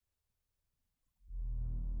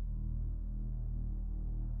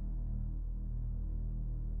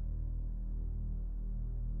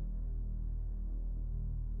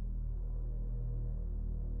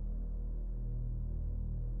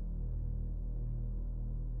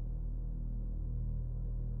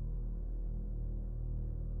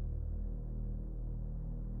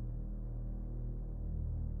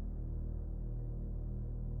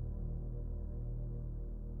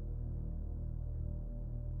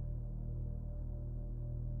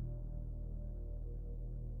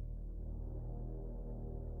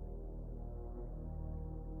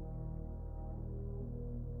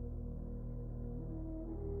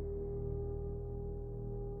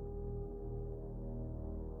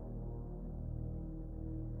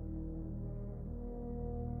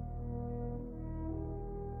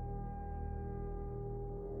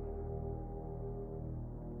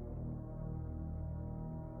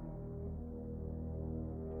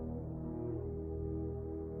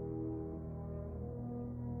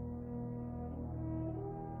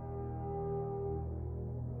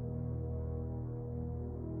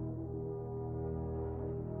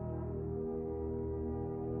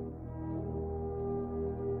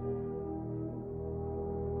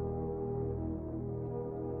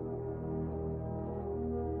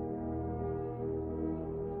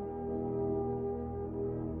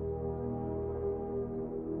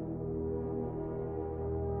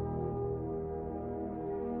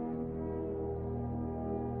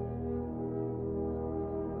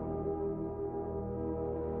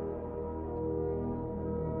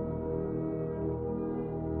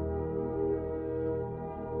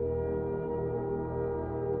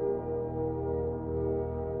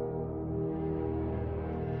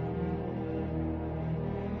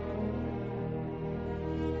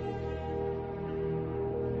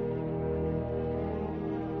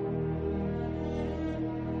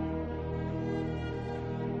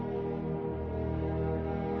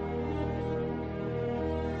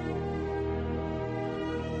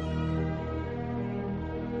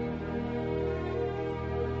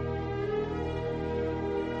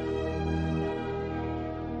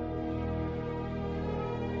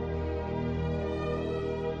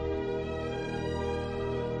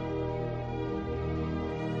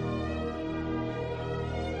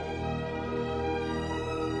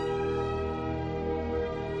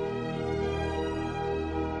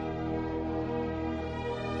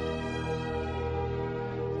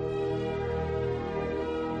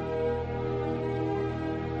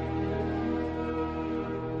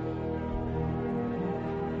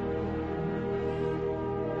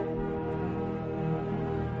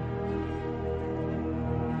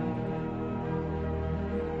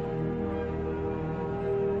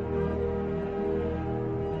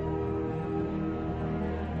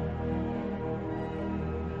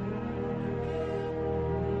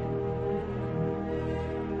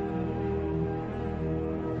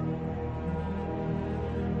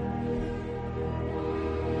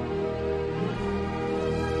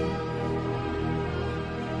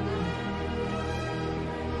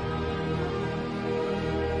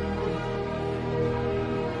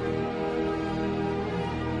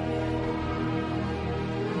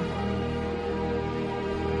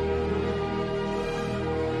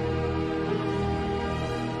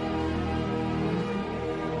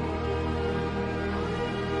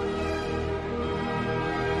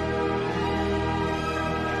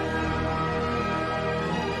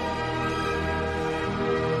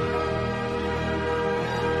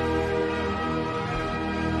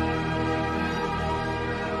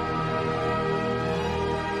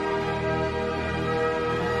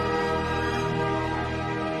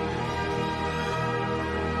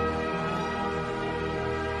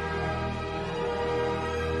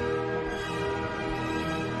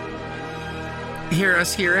Hear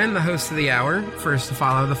us herein, the host of the hour. First to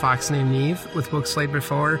follow the fox named Neve, with books laid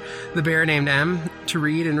before the bear named M, to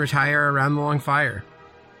read and retire around the long fire.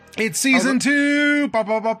 It's season 2! Ba,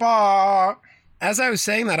 ba, ba, ba. As I was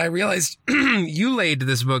saying that, I realized you laid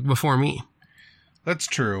this book before me. That's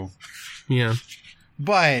true. Yeah.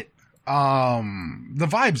 But, the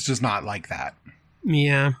vibe's just not like that.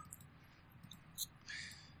 Yeah.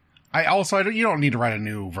 You don't need to write a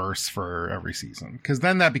new verse for every season, because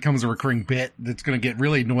then that becomes a recurring bit that's going to get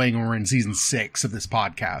really annoying when we're in season 6 of this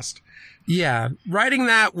podcast. Yeah. Writing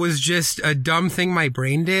that was just a dumb thing my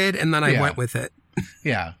brain did, and then I went with it.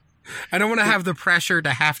 Yeah. I don't want to have the pressure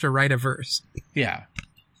to have to write a verse. Yeah.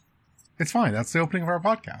 It's fine. That's the opening of our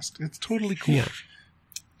podcast. It's totally cool. Yeah.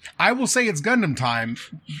 I will say it's Gundam time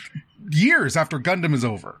years after Gundam is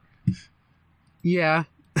over. Yeah.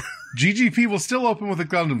 GGP will still open with a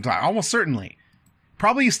Gundam time, almost certainly.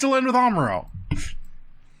 Probably still end with Amuro.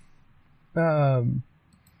 I'm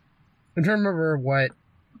trying to remember what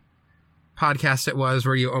podcast it was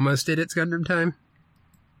where you almost did It's Gundam Time.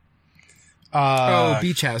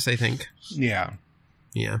 Beach House, I think. Yeah.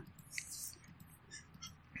 Yeah.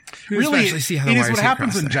 Really, it is what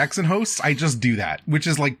happens when Jackson hosts. I just do that, which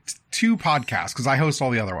is like 2 podcasts, because I host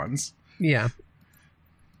all the other ones. Yeah.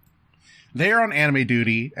 They're on anime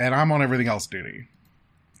duty, and I'm on everything else duty.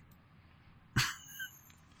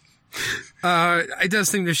 It does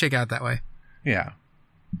seem to shake out that way. Yeah.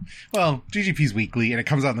 Well, GGP's weekly, and it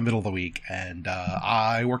comes out in the middle of the week, and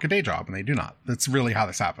I work a day job, and they do not. That's really how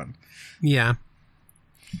this happened. Yeah.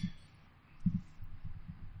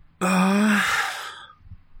 Hi,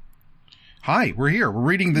 we're here. We're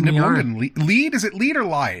reading the Nibelungenlied. Is it lead or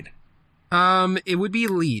lied? It would be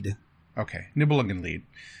lead. Okay, Nibelungenlied.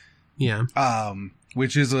 Yeah.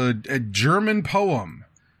 Which is a German poem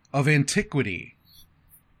of antiquity.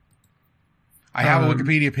 I have a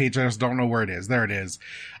Wikipedia page, I just don't know where it is. There it is.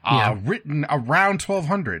 Written around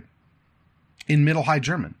 1200 in Middle High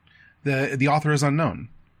German. The author is unknown.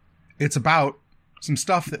 It's about some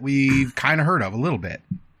stuff that we've kind of heard of a little bit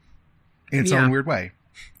in its own weird way.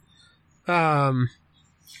 I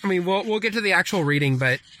mean, we'll get to the actual reading,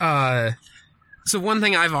 but so one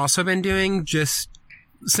thing I've also been doing just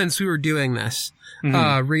since we were doing this,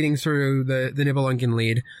 reading through the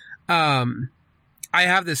Nibelungenlied, I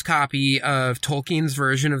have this copy of Tolkien's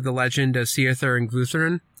version of the legend of Siarthur and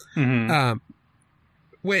Gluthrin,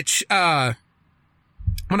 which,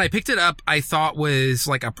 when I picked it up, I thought was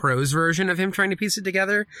like a prose version of him trying to piece it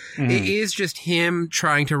together. It is just him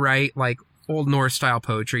trying to write like Old Norse style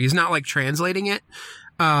poetry. He's not like translating it.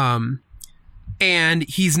 And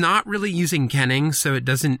he's not really using kenning, so it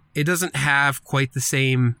doesn't have quite the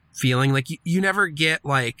same feeling. Like you never get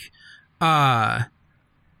like,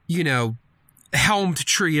 helmed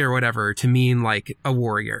tree or whatever to mean like a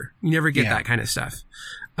warrior. You never get that kind of stuff.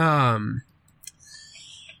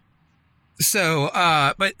 So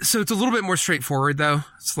it's a little bit more straightforward though.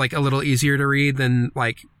 It's like a little easier to read than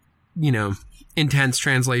like, intense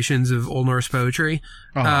translations of Old Norse poetry.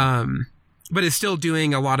 But it's still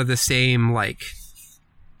doing a lot of the same, like,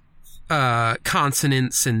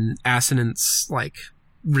 consonants and assonance, like,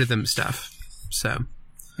 rhythm stuff. So,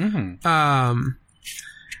 and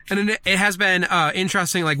it has been,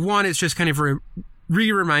 interesting. Like, one, it's just kind of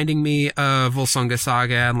reminding me of Volsunga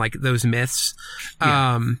Saga and, like, those myths.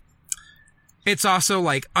 It's also,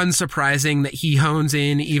 like, unsurprising that he hones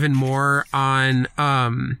in even more on,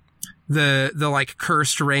 the like,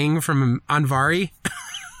 cursed ring from Anvari.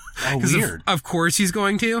 Oh, weird. Of course he's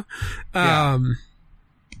going to. And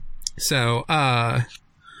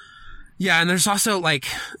there's also like,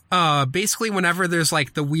 basically whenever there's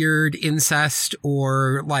like the weird incest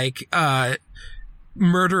or like,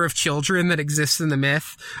 murder of children that exists in the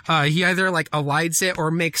myth, he either like elides it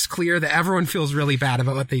or makes clear that everyone feels really bad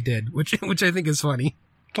about what they did, which I think is funny.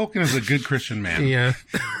 Tolkien is a good Christian man. Yeah.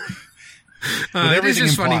 It is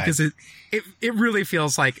just funny because it really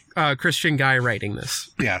feels like a Christian guy writing this.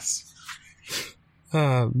 Yes.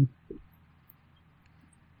 Then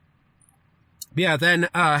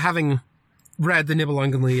having read the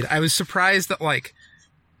Nibelungenlied, I was surprised that like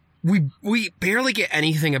we barely get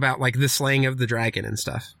anything about like the slaying of the dragon and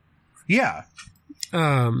stuff. Yeah.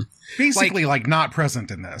 Basically like not present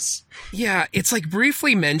in this. Yeah, it's like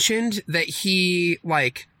briefly mentioned that he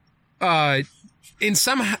like in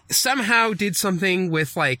somehow did something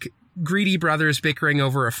with like greedy brothers bickering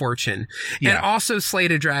over a fortune, and also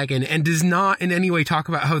slayed a dragon, and does not in any way talk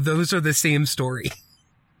about how those are the same story.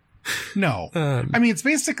 No. I mean, it's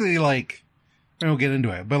basically like and we'll get into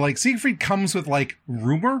it. But like Siegfried comes with like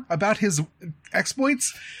rumor about his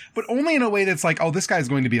exploits, but only in a way that's like, oh, this guy's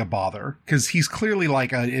going to be a bother, because he's clearly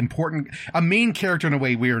like a main character in a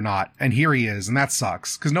way we are not, and here he is, and that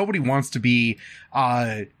sucks because nobody wants to be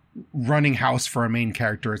running house for a main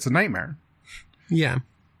character. It's a nightmare. Yeah.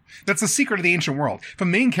 That's the secret of the ancient world. If a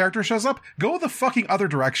main character shows up, go the fucking other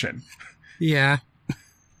direction. Yeah.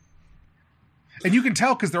 And you can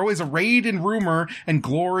tell because they're always arrayed in rumor and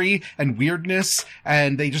glory and weirdness,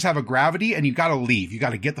 and they just have a gravity, and you gotta leave. You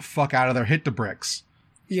gotta get the fuck out of there, hit the bricks.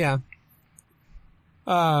 Yeah.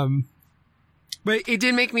 But it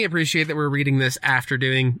did make me appreciate that we're reading this after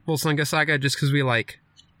doing Volsunga Saga, just because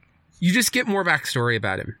you just get more backstory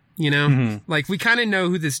about him. You know, like we kind of know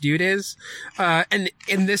who this dude is. And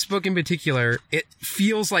in this book in particular, it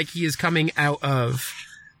feels like he is coming out of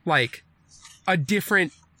like a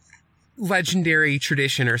different legendary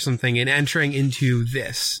tradition or something and entering into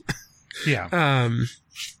this. Yeah.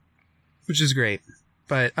 Which is great.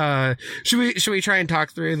 But, should we try and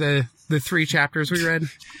talk through the 3 chapters we read?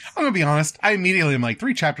 I'm gonna be honest. I immediately am like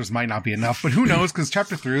 3 chapters might not be enough, but who knows? Because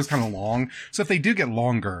chapter 3 is kind of long. So if they do get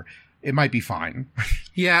longer, it might be fine.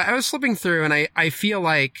 Yeah, I was flipping through and I feel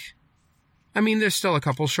like, I mean, there's still a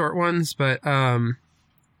couple short ones, but,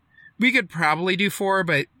 we could probably do 4,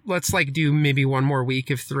 but let's like do maybe one more week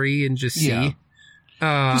of 3 and just see. Yeah.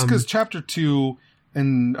 Just because chapter 2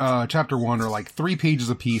 and, chapter 1 are like 3 pages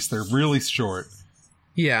apiece. They're really short.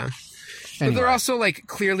 Yeah. But they're also like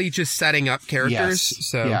clearly just setting up characters. Yes.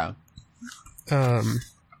 So, yeah.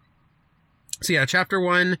 So yeah, chapter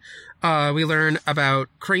 1, we learn about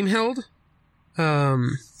Kriemhild,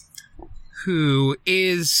 who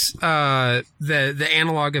is, the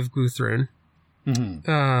analog of Guthrun.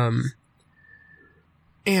 Mm-hmm.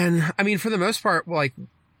 And I mean, for the most part, like,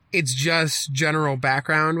 it's just general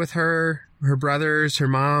background with her brothers, her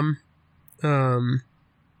mom. And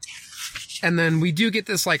then we do get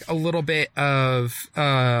this, like, a little bit of,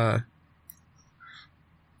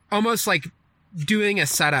 almost like doing a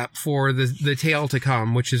setup for the tale to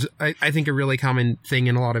come, which is, I think, a really common thing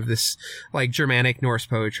in a lot of this, like, Germanic Norse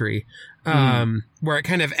poetry, where it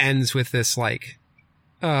kind of ends with this, like,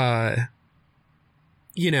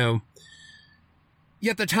 you know,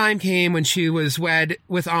 yet the time came when she was wed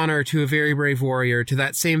with honor to a very brave warrior, to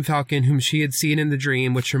that same falcon whom she had seen in the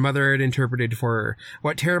dream, which her mother had interpreted for her.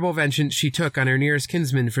 What terrible vengeance she took on her nearest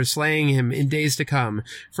kinsman for slaying him in days to come.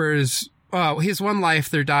 For his one life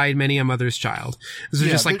there died many a mother's child. This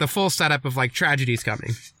is just like the full setup of like tragedies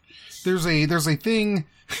coming. There's a thing.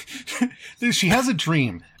 She has a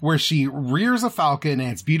dream where she rears a falcon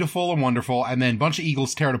and it's beautiful and wonderful, and then a bunch of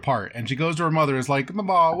eagles tear it apart, and she goes to her mother, is like,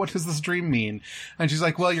 Mama, what does this dream mean? And she's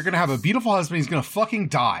like, well, you're gonna have a beautiful husband, he's gonna fucking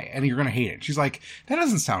die, and you're gonna hate it. She's like, that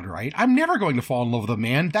doesn't sound right. I'm never going to fall in love with a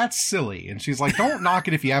man. That's silly. And she's like, don't knock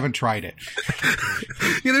it if you haven't tried it.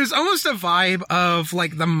 Yeah, there's almost a vibe of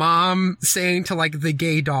like the mom saying to like the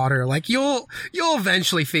gay daughter, like, you'll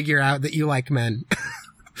eventually figure out that you like men.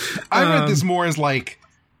 I read this more as like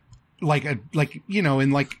you know, in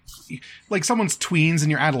like someone's tweens in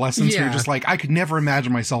your adolescence, where you're just like, I could never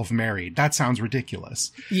imagine myself married. That sounds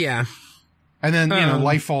ridiculous. Yeah. And then, you know,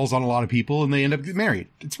 life falls on a lot of people and they end up getting married.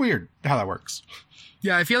 It's weird how that works.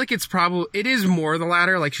 Yeah, I feel like it is more the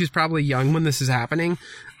latter. Like, she's probably young when this is happening.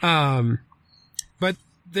 But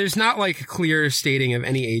there's not like a clear stating of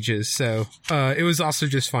any ages. So, it was also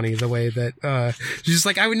just funny the way that, she's just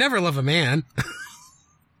like, I would never love a man.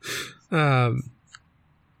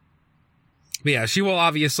 But yeah, she will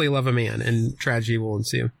obviously love a man, and tragedy will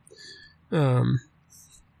ensue. I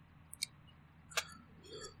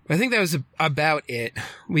think that was about it.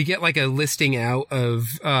 We get like a listing out of,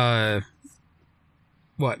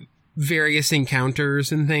 various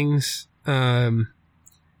encounters and things. Dankwart,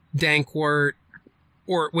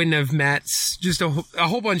 Ortwin of Metz, just a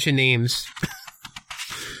whole bunch of names.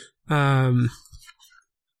 Yeah,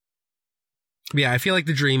 I feel like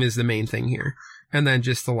the dream is the main thing here. And then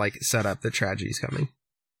just to like set up the tragedies coming.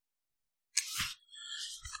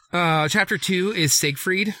 Chapter 2 is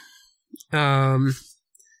Siegfried. And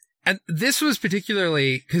this was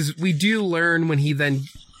particularly because we do learn when he then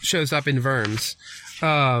shows up in Worms.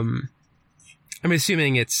 I'm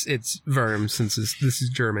assuming it's Worms since this is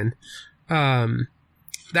German.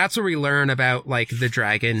 That's where we learn about like the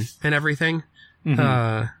dragon and everything.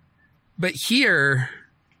 Mm-hmm. But here,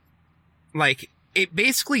 like, it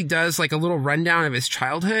basically does like a little rundown of his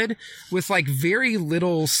childhood with like very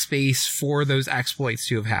little space for those exploits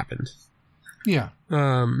to have happened. Yeah.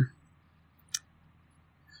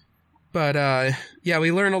 But yeah,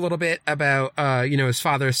 we learn a little bit about, his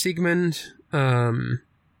father, Sigmund. And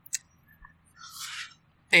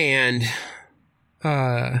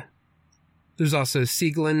There's also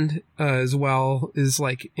Sieglund, as well, is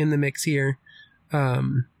like in the mix here.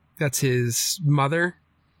 That's his mother,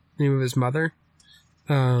 name of his mother.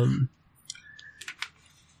 And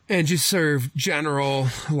just sort of general,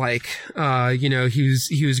 like,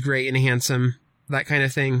 he was great and handsome, that kind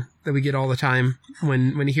of thing that we get all the time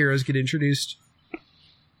when heroes get introduced.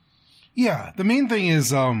 Yeah, the main thing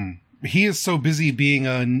is, he is so busy being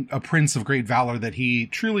a prince of great valor that he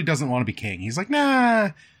truly doesn't want to be king. He's like,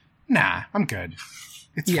 nah, I'm good.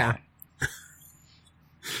 It's fine.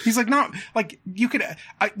 He's like, no, like, you could,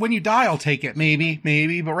 when you die, I'll take it,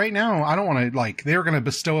 maybe, but right now, I don't want to, like, they're going to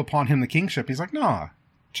bestow upon him the kingship. He's like, nah,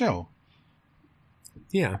 chill.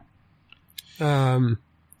 Yeah.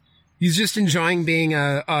 He's just enjoying being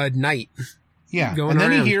a knight. Yeah, and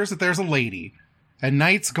then he hears that there's a lady, and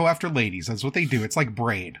knights go after ladies. That's what they do. It's like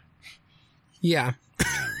Braid. Yeah.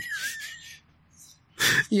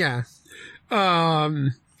 Yeah.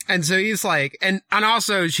 And so he's like, and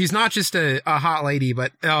also she's not just a hot lady,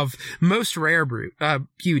 but of most rare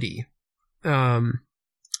beauty.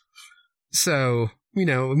 So,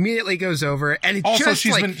 immediately goes over, and it also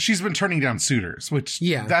just she's been turning down suitors, which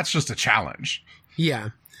that's just a challenge. Yeah.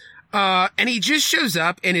 And he just shows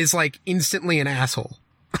up and is like instantly an asshole.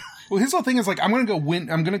 Well, his whole thing is like, I'm going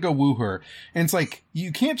to go woo her. And it's like,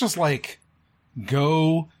 you can't just like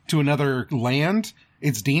go to another land.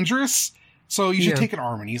 It's dangerous. So you should take an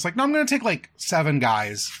army. And he's like, no, I'm going to take like 7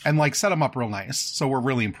 guys and like set them up real nice. So we're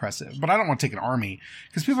really impressive. But I don't want to take an army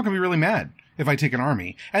because people can be really mad if I take an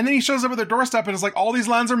army. And then he shows up at their doorstep and is like, all these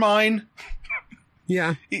lands are mine.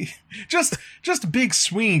 Yeah. Just big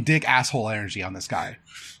swinging dick asshole energy on this guy.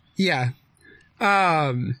 Yeah.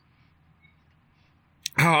 I'm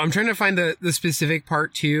trying to find the specific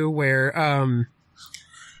part too where,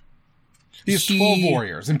 he has 12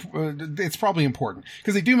 warriors, and it's probably important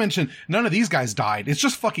because they do mention none of these guys died. It's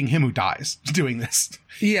just fucking him who dies doing this.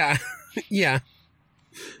 Yeah. Yeah.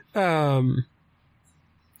 There's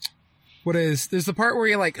the part where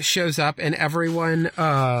he like shows up and everyone,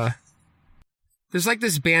 there's like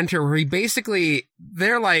this banter where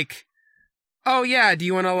they're like, oh yeah, do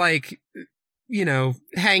you want to like,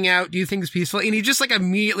 hang out, do things peacefully? And he just like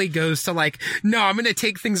immediately goes to like, no, I'm going to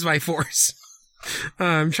take things by force.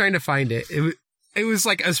 I'm trying to find it. It was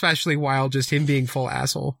like especially wild, just him being full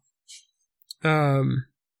asshole. This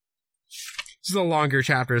is a longer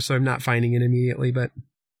chapter, so I'm not finding it immediately, but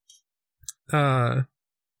I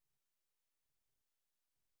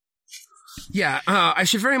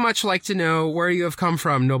should very much like to know where you have come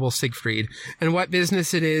from, noble Siegfried, and what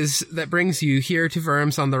business it is that brings you here to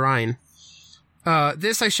Worms on the Rhine.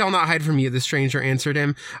 This I shall not hide from you, the stranger answered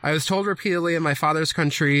him. I was told repeatedly in my father's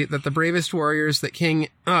country that the bravest warriors that king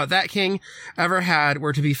ever had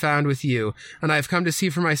were to be found with you, and I have come to see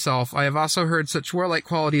for myself. I have also heard such warlike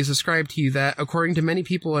qualities ascribed to you that, according to many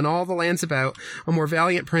people in all the lands about, a more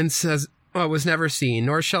valiant prince was never seen,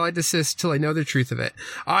 nor shall I desist till I know the truth of it.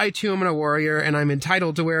 I, too, am a warrior, and I'm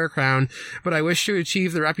entitled to wear a crown, but I wish to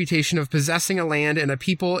achieve the reputation of possessing a land and a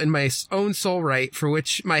people in my own sole right, for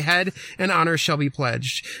which my head and honor shall be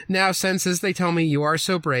pledged. Now, since, as they tell me, you are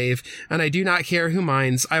so brave, and I do not care who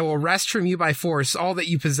minds, I will wrest from you by force all that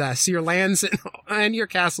you possess. Your lands and your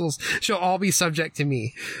castles shall all be subject to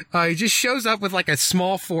me. He just shows up with, like, a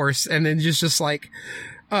small force, and then just like,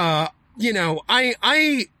 I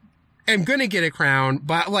am gonna get a crown,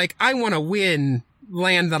 but like I want to win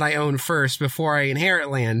land that I own first before I inherit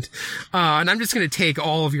land, and I'm just gonna take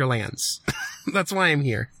all of your lands. That's why I'm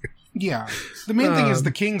here. Yeah, the main thing is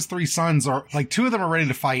the king's 3 sons are like 2 of them are ready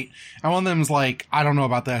to fight, and one of them's like, I don't know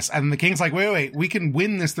about this, and the king's like, wait, we can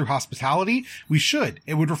win this through hospitality. We should.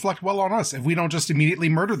 It would reflect well on us if we don't just immediately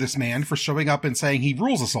murder this man for showing up and saying he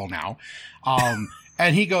rules us all now.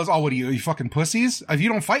 And he goes, oh, what are you fucking pussies? If you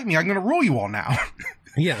don't fight me, I'm gonna rule you all now.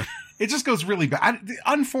 Yeah. It just goes really bad.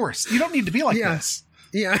 Unforced. You don't need to be like this.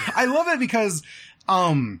 Yeah. I love it because,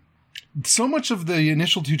 so much of the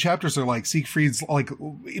initial 2 chapters are like Siegfried's like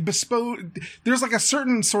there's like a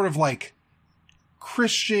certain sort of like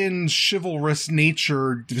Christian chivalrous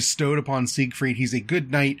nature bestowed upon Siegfried. He's a good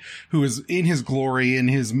knight who is in his glory, in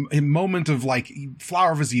his moment of like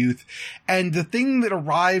flower of his youth. And the thing that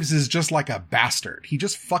arrives is just like a bastard. He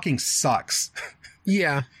just fucking sucks.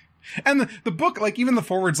 Yeah. And the book, like, even the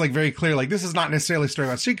foreword's, like, very clear. Like, this is not necessarily a story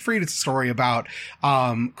about Siegfried. It's a story about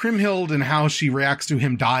Kriemhild and how she reacts to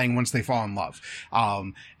him dying once they fall in love.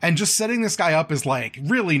 And just setting this guy up as, like,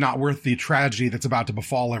 really not worth the tragedy that's about to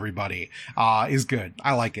befall everybody is good.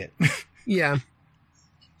 I like it. Yeah.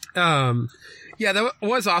 Yeah, that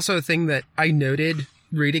was also a thing that I noted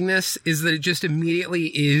reading this, is that it just immediately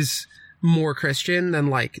is more Christian than,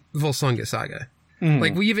 like, Volsunga Saga.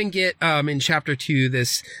 Like, we even get, in chapter 2,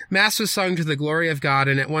 this mass was sung to the glory of God,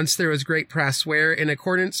 and at once there was great press, where, in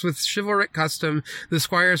accordance with chivalric custom, the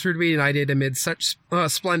squires were to be united amid such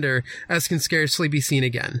splendor as can scarcely be seen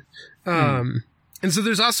again. And so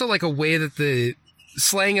there's also, like, a way that the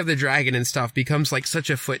slaying of the dragon and stuff becomes, like,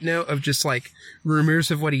 such a footnote of just, like,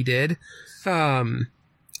 rumors of what he did.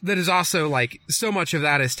 That is also, like, so much of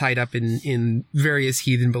that is tied up in various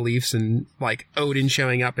heathen beliefs and, like, Odin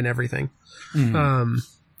showing up and everything.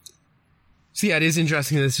 So yeah, it is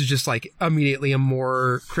interesting that this is just, like, immediately a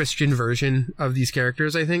more Christian version of these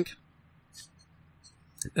characters, I think.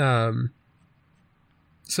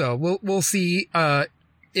 So we'll see,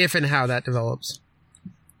 if and how that develops.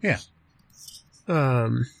 Yeah.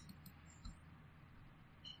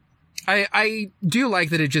 I do like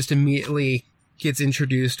that it just immediately gets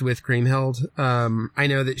introduced with Kriemhild. I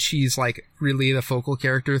know that she's, like, really the focal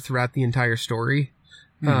character throughout the entire story.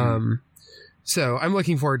 So I'm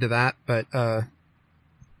looking forward to that, but,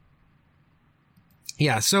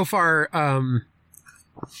 yeah, so far,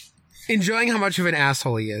 enjoying how much of an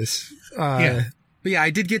asshole he is. But yeah, I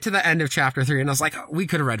did get to the end of chapter 3 and I was like, oh, we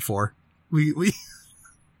could have read 4. We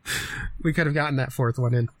could have gotten that 4th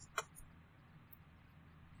one in.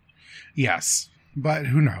 Yes, but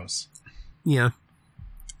who knows? Yeah.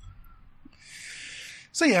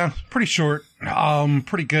 So yeah, pretty short,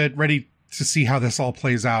 pretty good, ready to see how this all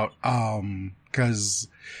plays out. Cause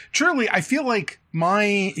truly, I feel like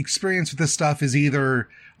my experience with this stuff is either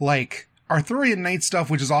like Arthurian Knight stuff,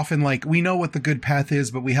 which is often like, we know what the good path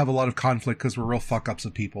is, but we have a lot of conflict because we're real fuck ups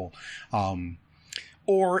of people.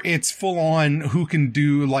 Or it's full on who can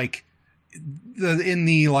do like, in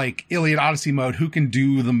the like Iliad Odyssey mode, who can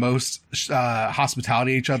do the most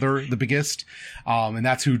hospitality to each other the biggest, and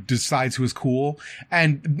that's who decides who is cool.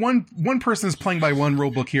 And one person is playing by one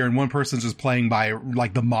rule book here, and one person is just playing by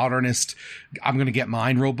like the modernist I'm gonna get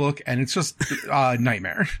mine rule book, and it's just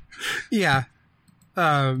nightmare. Yeah,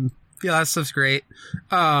 that stuff's great.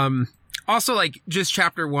 Also, like, just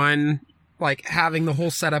chapter 1, like having the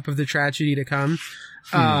whole setup of the tragedy to come.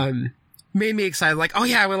 Made me excited, like, oh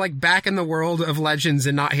yeah, we're like back in the world of legends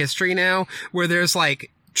and not history now, where there's like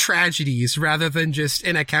tragedies rather than just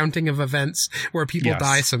an accounting of events where people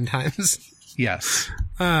die sometimes. Yes.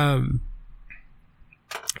 And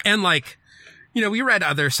like, you know, we read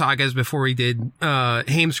other sagas before we did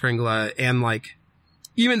Heimskringla, and like,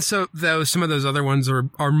 even so, though some of those other ones are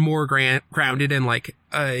more grounded in like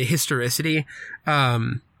historicity,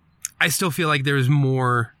 I still feel like there's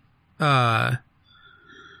more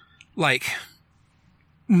like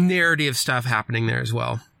narrative stuff happening there as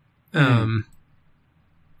well. You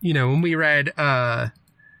know, when we read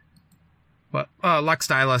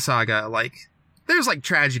Luxdila saga, like there's like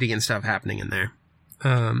tragedy and stuff happening in there.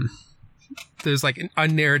 There's like a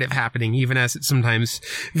narrative happening, even as it sometimes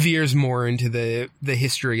veers more into the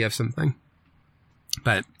history of something.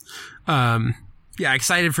 But yeah,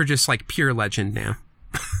 excited for just like pure legend now.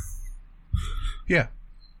 Yeah.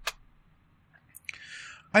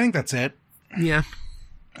 I think that's it. Yeah.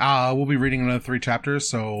 We'll be reading another 3 chapters,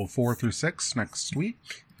 so 4 through 6 next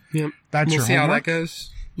week. Yep. That's we'll your see homework. How that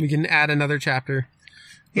goes. We can add another chapter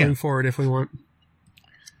going forward if we want.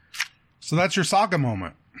 So that's your saga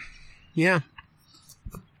moment. Yeah.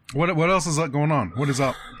 What else is going on? What is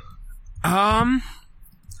up? I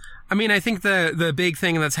mean, I think the big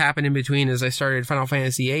thing that's happened in between is I started Final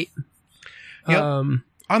Fantasy VIII. Yep.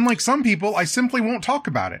 Unlike some people, I simply won't talk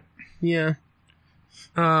about it. Yeah.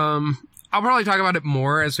 I'll probably talk about it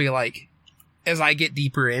more as I get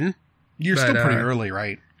deeper in. You're still pretty early,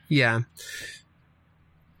 right? Yeah.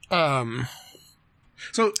 So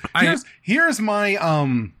here's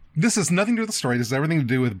my, this has nothing to do with the story. This has everything to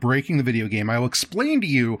do with breaking the video game. I will explain to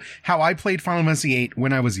you how I played Final Fantasy VIII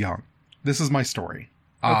when I was young. This is my story.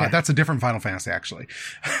 Okay. That's a different Final Fantasy, actually.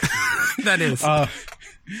 That is.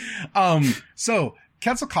 So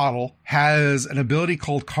Quetzalcoatl has an ability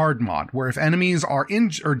called Card Mod, where if enemies are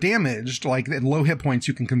injured or damaged, like at low hit points,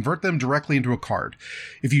 you can convert them directly into a card.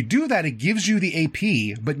 If you do that, it gives you the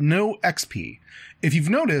AP, but no XP. If you've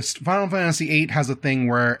noticed, Final Fantasy VIII has a thing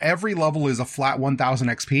where every level is a flat 1000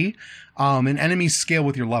 XP, and enemies scale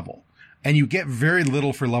with your level, and you get very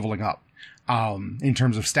little for leveling up. In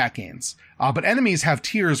terms of stat gains. But enemies have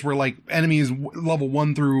tiers where like enemies level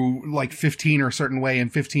 1 through like 15 are a certain way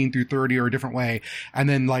and 15 through 30 are a different way. And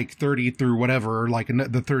then like 30 through whatever, like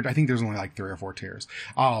the third, I think there's only like 3 or 4 tiers.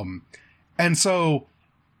 And so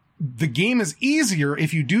the game is easier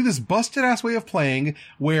if you do this busted ass way of playing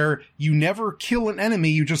where you never kill an enemy,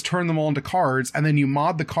 you just turn them all into cards, and then you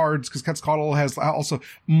mod the cards, because Quetzalcoatl has also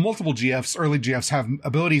multiple GFs, early GFs have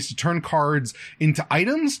abilities to turn cards into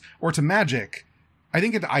items or to magic I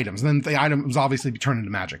think into items, and then the items obviously turn into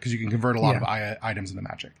magic because you can convert a lot of items into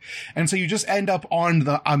magic. And so you just end up on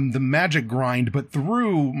the magic grind, but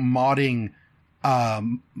through modding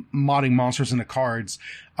monsters into cards.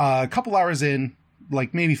 A couple hours in,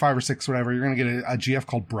 like maybe 5 or 6, whatever, you're going to get a GF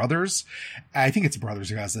called Brothers. I think it's Brothers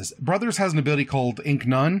who has this. Brothers has an ability called Ink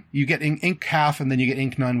None. You get Ink Half, and then you get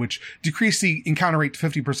Ink None, which decrease the encounter rate to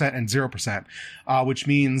 50% and 0%, which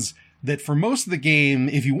means that for most of the game,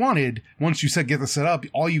 if you wanted, once you get this set up,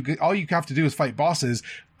 all you have to do is fight bosses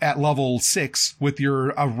at level 6 with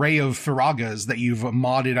your array of Firagas that you've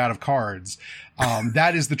modded out of cards.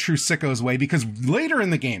 That is the true sicko's way, because later in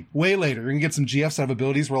the game, way later, you're gonna get some GFs that have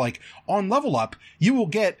abilities where, like, on level up, you will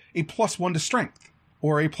get a +1 to strength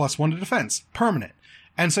or a +1 to defense, permanent.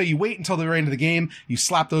 And so you wait until the very end of the game, you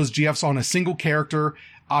slap those GFs on a single character,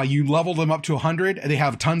 you level them up to 100, and they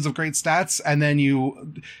have tons of great stats, and then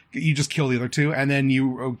you just kill the other 2, and then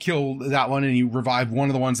you kill that one, and you revive one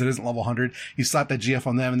of the ones that isn't level 100. You slap that GF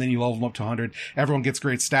on them, and then you level them up to 100. Everyone gets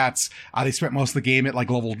great stats. They spent most of the game at like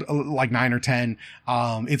level 9 or 10.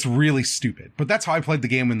 It's really stupid, but that's how I played the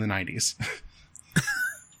game in the 90s.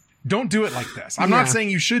 Don't do it like this. I'm not saying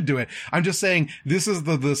you should do it. I'm just saying this is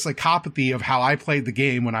the psychopathy of how I played the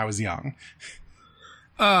game when I was young.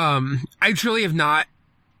 I truly have not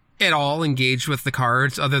at all engaged with the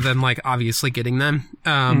cards other than, like, obviously getting them.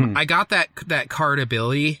 I got that card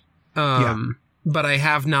ability, but I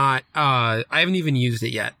have not, I haven't even used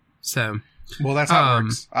it yet. So, well, that's how it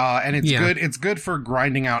works. And it's good. It's good for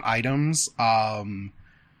grinding out items.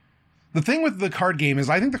 The thing with the card game is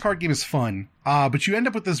I think the card game is fun. But you end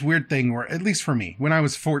up with this weird thing where, at least for me, when I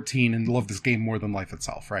was 14 and loved this game more than life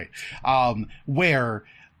itself, right? Where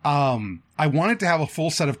I wanted to have a full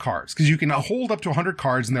set of cards, because you can hold up to 100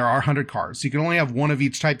 cards, and there are 100 cards. So you can only have one of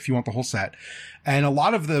each type if you want the whole set. And a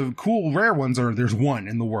lot of the cool rare ones there's one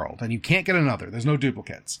in the world, and you can't get another. There's no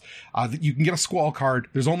duplicates. You can get a Squall card.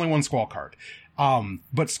 There's only one Squall card.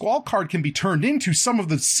 But Squall card can be turned into some of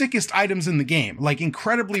the sickest items in the game, like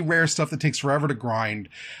incredibly rare stuff that takes forever to grind.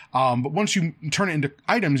 But once you turn it into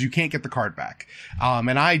items, you can't get the card back.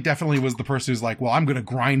 And I definitely was the person who's like, well, I'm going to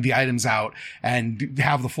grind the items out and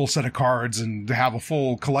have the full set of cards and have a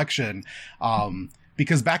full collection.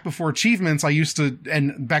 Because back before achievements,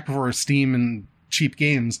 and back before Steam and cheap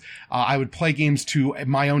games, I would play games to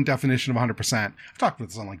my own definition of 100%. I've talked about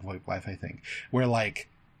this on like VoIP Life, I think, where like,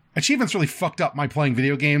 achievements really fucked up my playing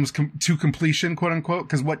video games to completion, quote unquote,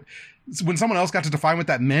 because when someone else got to define what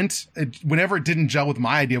that meant, whenever it didn't gel with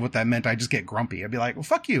my idea of what that meant, I just get grumpy. I'd be like, well,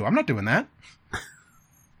 fuck you, I'm not doing that.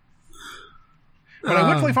 But I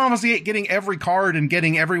would play Final Fantasy VIII, getting every card and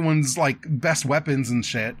getting everyone's like best weapons and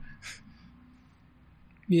shit.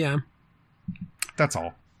 Yeah. That's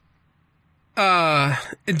all.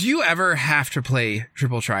 Do you ever have to play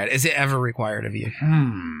Triple Triad? Is it ever required of you?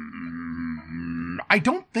 I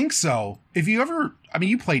don't think so.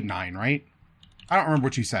 You played 9, right? I don't remember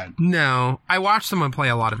what you said. No, I watched someone play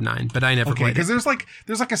a lot of 9, but I never played it. Because there's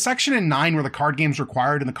like a section in 9 where the card game's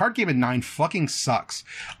required, and the card game in 9 fucking sucks.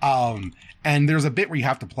 And there's a bit where you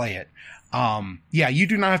have to play it. You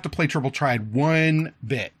do not have to play Triple Triad one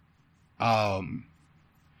bit.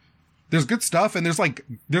 There's good stuff, and there's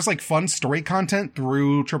like fun story content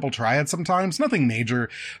through Triple Triad sometimes. Nothing major.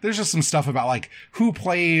 There's just some stuff about like who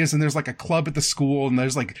plays, and there's like a club at the school, and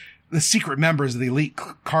there's like the secret members of the elite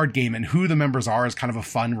card game, and who the members are is kind of a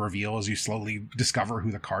fun reveal as you slowly discover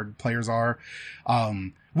who the card players are.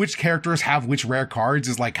 Which characters have which rare cards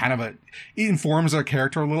is like kind of it informs their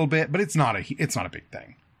character a little bit, but it's not a big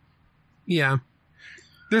thing. Yeah.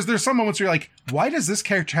 There's some moments where you're like, why does this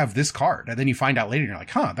character have this card? And then you find out later and you're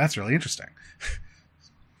like, huh, that's really interesting.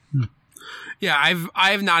 Yeah,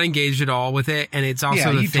 I've not engaged at all with it, and it's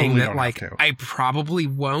also the thing that like I probably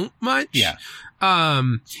won't much. Yeah.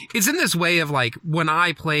 It's in this way of like when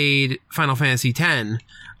I played Final Fantasy X,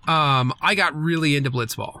 I got really into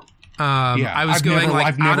Blitzball. I was going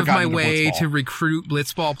out of my way to recruit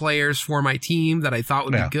Blitzball players for my team that I thought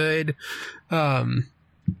would be good.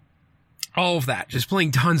 All of that, just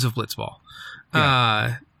playing tons of Blitzball.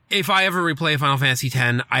 Yeah. If I ever replay Final Fantasy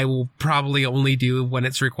X, I will probably only do when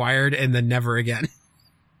it's required and then never again.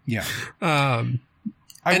 Yeah. I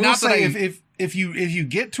will say if you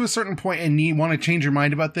get to a certain point and want to change your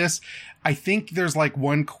mind about this, I think there's like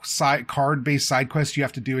one card-based side quest you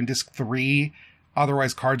have to do in disc 3.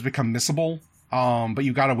 Otherwise cards become missable. But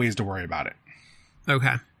you got a ways to worry about it.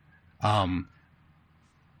 Okay.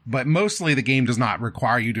 But mostly the game does not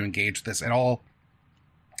require you to engage with this at all.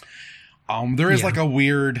 There is like a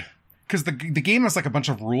weird, because the game has like a bunch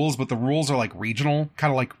of rules, but the rules are like regional, kind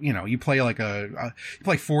of like, you play like you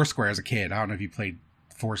play Foursquare as a kid. I don't know if you played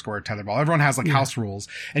Foursquare, Tetherball. Everyone has like house rules,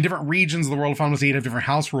 and different regions of the world of Final Fantasy VIII have different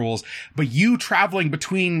house rules. But you traveling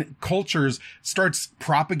between cultures starts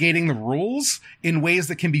propagating the rules in ways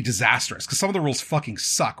that can be disastrous, because some of the rules fucking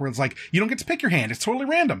suck, where it's like, you don't get to pick your hand. It's totally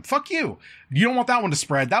random. Fuck you. You don't want that one to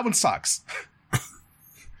spread. That one sucks.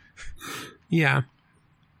 Yeah.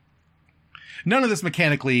 None of this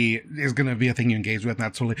mechanically is going to be a thing you engage with. And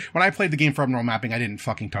that's totally, when I played the game for abnormal mapping, I didn't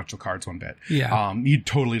fucking touch the cards one bit. Yeah. You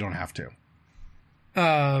totally don't have to.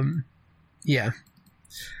 Yeah.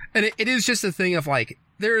 And it is just a thing of like,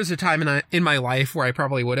 there is a time in my life where I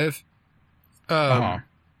probably would have.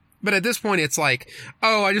 But at this point, it's like,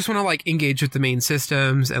 oh, I just want to like engage with the main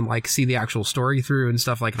systems and like see the actual story through and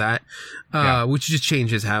stuff like that. Which just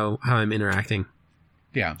changes how I'm interacting.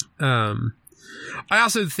 Yeah. I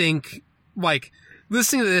also think, like,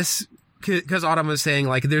 listening to this, because Autumn was saying,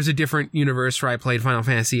 like, there's a different universe where I played Final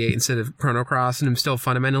Fantasy VIII instead of Chrono Cross, and I'm still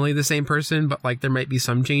fundamentally the same person, but, like, there might be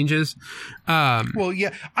some changes. Well,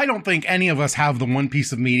 yeah, I don't think any of us have the one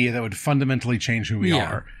piece of media that would fundamentally change who we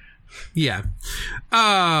are. Yeah.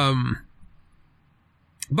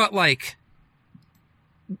 But, like,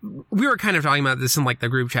 we were kind of talking about this in, like, the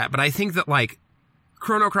group chat, but I think that, like,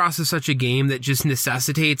 Chrono Cross is such a game that just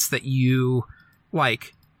necessitates that you,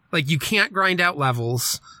 like you can't grind out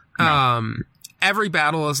levels. No. Every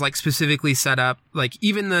battle is like specifically set up, like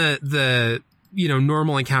even the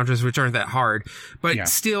normal encounters, which aren't that hard, but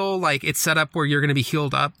still like it's set up where you're going to be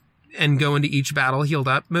healed up and go into each battle healed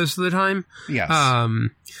up most of the time. Yes.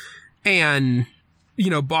 And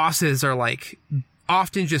bosses are like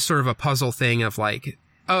often just sort of a puzzle thing of like,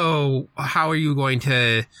 oh, how are you going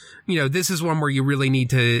to, this is one where you really need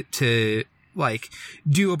to like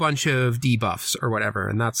do a bunch of debuffs or whatever.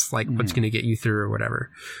 And that's like what's going to get you through or whatever.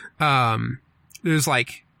 There's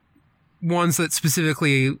like ones that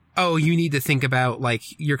specifically, oh, you need to think about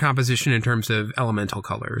like your composition in terms of elemental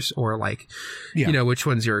colors or like, which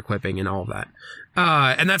ones you're equipping and all of that.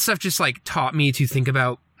 And that stuff just like taught me to think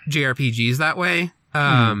about JRPGs that way.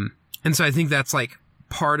 And so I think that's like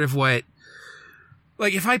part of what,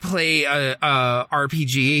 like if I play a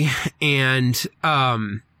RPG and,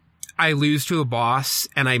 I lose to a boss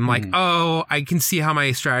and I'm like, oh, I can see how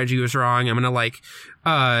my strategy was wrong. I'm going to like,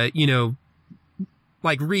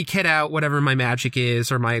 like re-kit out whatever my magic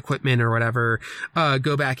is or my equipment or whatever,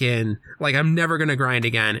 go back in. Like I'm never going to grind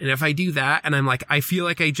again. And if I do that and I'm like, I feel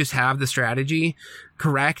like I just have the strategy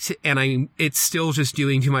correct and it's still just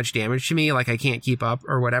doing too much damage to me. Like I can't keep up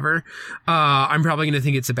or whatever. I'm probably going to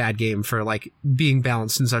think it's a bad game for like being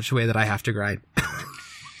balanced in such a way that I have to grind.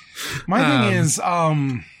 My thing is,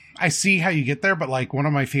 I see how you get there, but like one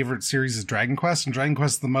of my favorite series is Dragon Quest, and Dragon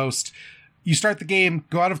Quest is the most, you start the game,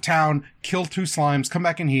 go out of town, kill 2 slimes, come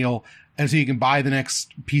back and heal, and so you can buy the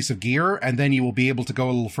next piece of gear, and then you will be able to go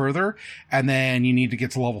a little further, and then you need to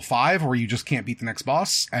get to level 5, or you just can't beat the next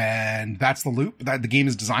boss, and that's the loop. That the game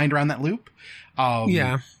is designed around that loop.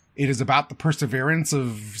 It is about the perseverance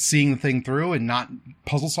of seeing the thing through and not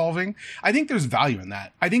puzzle solving. I think there's value in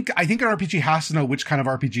that. I think an RPG has to know which kind of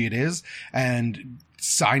RPG it is, and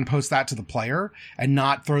signpost that to the player and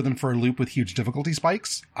not throw them for a loop with huge difficulty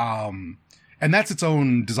spikes. And that's its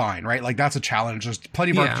own design, right? Like that's a challenge. There's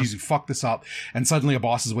plenty of RPGs who fuck this up and suddenly a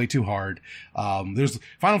boss is way too hard. There's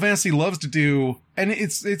Final Fantasy loves to do, and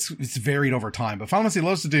it's varied over time, but Final Fantasy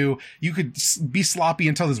loves to do, you could be sloppy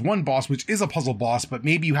until there's one boss, which is a puzzle boss, but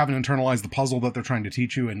maybe you haven't internalized the puzzle that they're trying to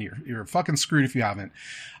teach you and you're fucking screwed if you haven't.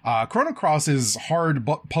 Chrono Cross is hard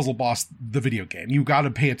puzzle boss, the video game. You got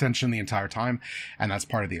to pay attention the entire time, and that's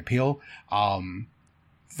part of the appeal. Final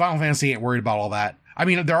Fantasy ain't worried about all that. I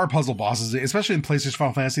mean, there are puzzle bosses, especially in PlayStation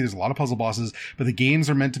Final Fantasy. There's a lot of puzzle bosses, but the games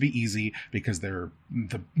are meant to be easy because they're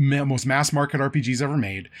the most mass market RPGs ever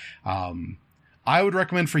made. I would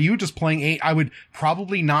recommend for you just playing 8. I would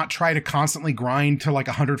probably not try to constantly grind to like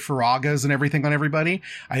 100 Faragas and everything on everybody.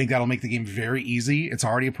 I think that'll make the game very easy. It's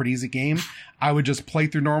already a pretty easy game. I would just play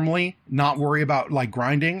through normally, not worry about like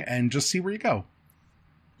grinding, and just see where you go.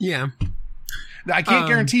 Yeah. I can't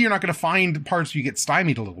guarantee you're not going to find parts where you get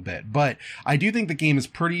stymied a little bit, but I do think the game is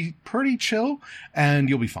pretty chill, and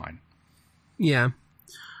you'll be fine. Yeah.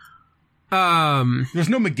 There's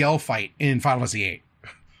no Miguel fight in Final Fantasy VIII.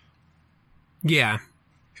 Yeah.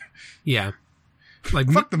 Yeah. Like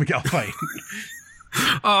fuck the Miguel fight.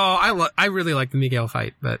 I really like the Miguel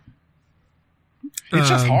fight, but it's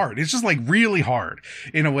just hard. It's just like really hard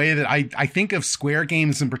in a way that I think of Square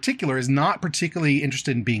games in particular is not particularly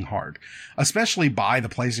interested in being hard, especially by the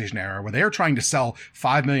PlayStation era where they're trying to sell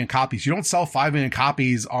 5 million copies. You don't sell 5 million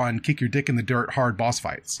copies on kick your dick in the dirt hard boss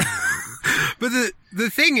fights. But the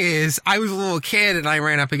thing is, I was a little kid and I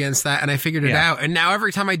ran up against that and I figured it out. And now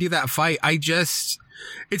every time I do that fight, I just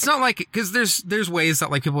it's not like, because there's ways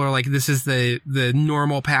that like people are like, this is the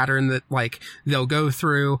normal pattern that like they'll go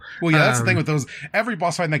through. Well, yeah, that's the thing with those. Every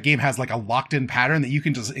boss fight in that game has like a locked in pattern that you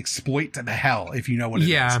can just exploit to the hell if you know what it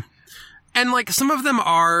is. And like some of them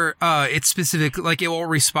are, it's specific, like it will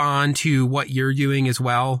respond to what you're doing as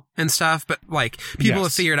well and stuff. But like people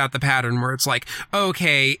have figured out the pattern where it's like,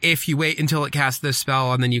 okay, if you wait until it casts this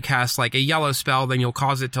spell and then you cast like a yellow spell, then you'll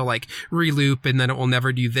cause it to like re-loop and then it will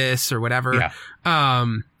never do this or whatever.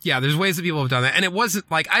 There's ways that people have done that. And it wasn't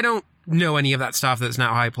like, I don't know any of that stuff that's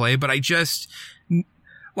not how I play, but I just,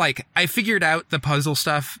 like, I figured out the puzzle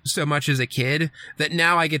stuff so much as a kid that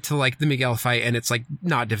now I get to, like, the Miguel fight and it's, like,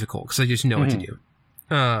 not difficult because I just know what to do.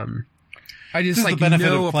 I just, like,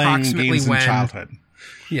 know approximately when... childhood.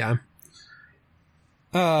 Yeah.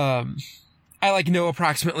 I, like, know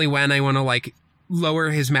approximately when I want to, like,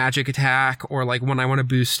 lower his magic attack or, like, when I want to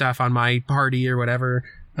boost stuff on my party or whatever.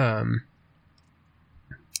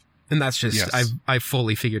 And that's just, I've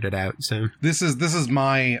fully figured it out, so. This is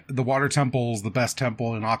the Water Temple's the best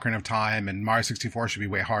temple in Ocarina of Time, and Mario 64 should be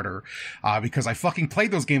way harder, because I fucking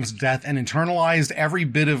played those games to death and internalized every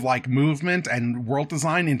bit of, like, movement and world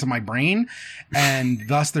design into my brain, and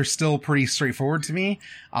thus they're still pretty straightforward to me,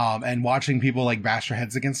 and watching people, like, bash their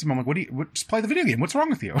heads against them, I'm like, just play the video game, what's wrong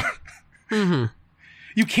with you?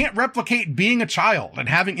 You can't replicate being a child and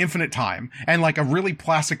having infinite time and like a really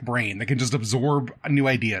plastic brain that can just absorb new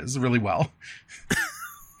ideas really well.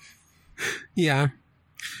 Yeah.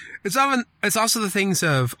 It's also the things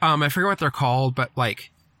of, I forget what they're called, but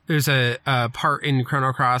like there's a part in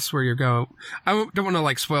Chrono Cross where I don't want to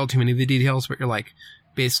like spoil too many of the details, but you're like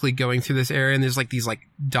basically going through this area and there's like these like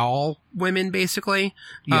doll women basically.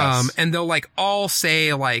 And they'll like all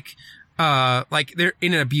say like they're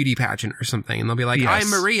in a beauty pageant or something and they'll be like, I'm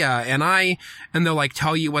Maria and they'll like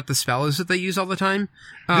tell you what the spell is that they use all the time.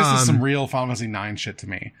 This is some real Final Fantasy 9 shit to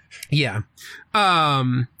me. Yeah.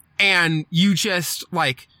 And you just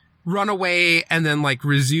like run away and then like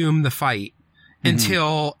resume the fight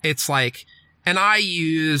until it's like, and I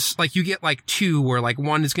use, like, you get, like, two where, like,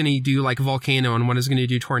 one is going to do, like, volcano and one is going to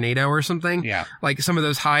do tornado or something. Yeah. Like, some of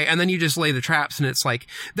those high, and then you just lay the traps and it's like,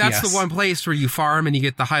 that's the one place where you farm and you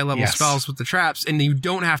get the high-level spells with the traps and you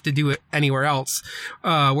don't have to do it anywhere else.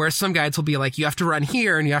 Whereas some guides will be like, you have to run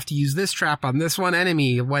here and you have to use this trap on this one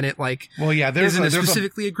enemy when it, like, isn't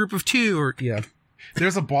specifically a group of two or,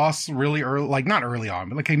 There's a boss really early, like, not early on,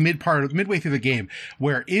 but, like, midway through the game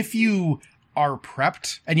where if you are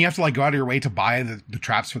prepped and you have to like go out of your way to buy the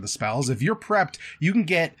traps for the spells. If you're prepped, you can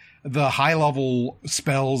get the high level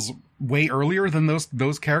spells way earlier than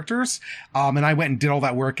those characters. And I went and did all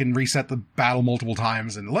that work and reset the battle multiple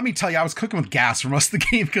times. And let me tell you, I was cooking with gas for most of the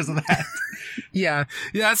game because of that. Yeah,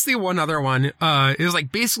 that's the one other one. It was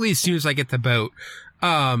like basically as soon as I get the boat,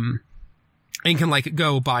 and can like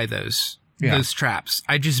go buy those traps.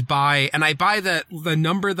 I just buy the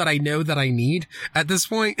number that I know that I need at this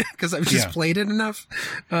point because I've just played it enough.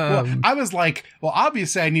 Well, I was like, well,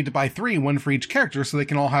 obviously I need to buy 3, one for each character so they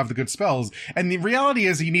can all have the good spells. And the reality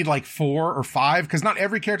is you need like 4 or 5 because not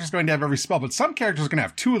every character is going to have every spell, but some characters are going to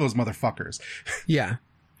have 2 of those motherfuckers. Yeah.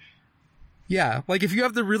 Yeah, like if you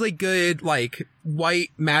have the really good, like,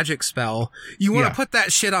 white magic spell, you want to put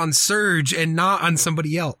that shit on Surge and not on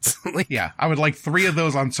somebody else. Like, yeah, I would like 3 of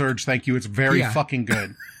those on Surge, thank you. It's very fucking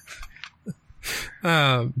good.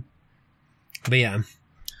 But yeah.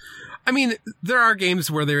 I mean, there are games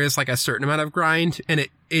where there is, like, a certain amount of grind, and it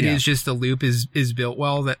is just the loop is built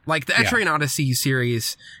well. That like, the Etrian Odyssey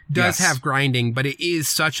series does have grinding, but it is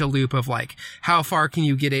such a loop of, like, how far can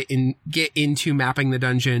you get into mapping the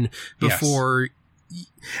dungeon before...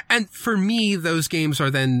 And for me, those games are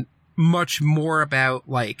then much more about,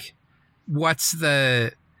 like,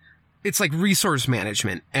 it's like resource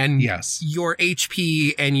management, and your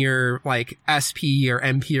HP and your, like, SP or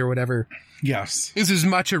MP or whatever... Yes. Is as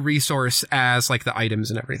much a resource as, like, the items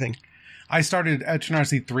and everything. I started Etrian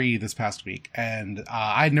Odyssey 3 this past week, and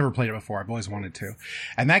I'd never played it before. I've always wanted to.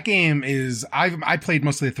 And that game is... I played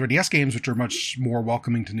mostly the 3DS games, which are much more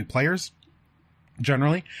welcoming to new players,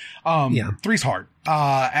 generally. 3's hard.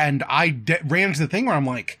 And I ran into the thing where I'm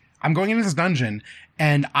like, I'm going into this dungeon,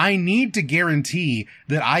 and I need to guarantee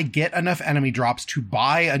that I get enough enemy drops to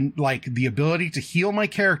buy the ability to heal my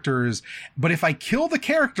characters. But if I kill the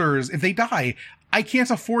characters, if they die, I can't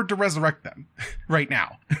afford to resurrect them right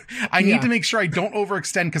now. I need to make sure I don't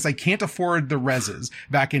overextend because I can't afford the reses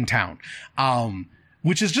back in town.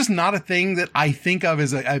 Which is just not a thing that I think of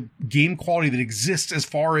as a game quality that exists as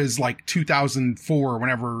far as like 2004,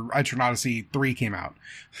 whenever Etrian Odyssey 3 came out.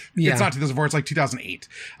 Yeah. It's not 2004, it's like 2008.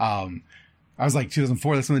 I was like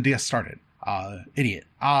 2004, that's when the DS started. Idiot.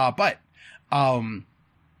 But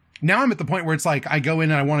now I'm at the point where it's like I go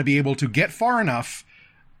in and I want to be able to get far enough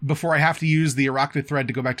before I have to use the arachnid thread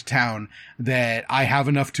to go back to town that I have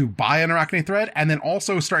enough to buy an arachnid thread and then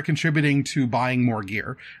also start contributing to buying more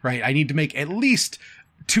gear, right? I need to make at least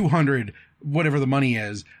 200, whatever the money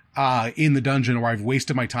is, in the dungeon where I've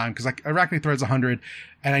wasted my time, because like arachnid thread's 100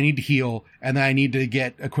 and I need to heal and then I need to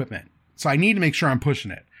get equipment. So I need to make sure I'm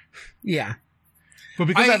pushing it. Yeah. But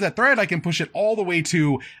because I have that thread, I can push it all the way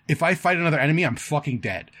to, if I fight another enemy, I'm fucking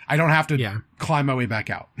dead. I don't have to climb my way back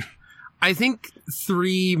out. I think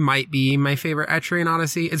 3 might be my favorite Etrian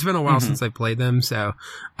Odyssey. It's been a while since I played them, so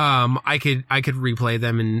I could replay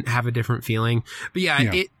them and have a different feeling. But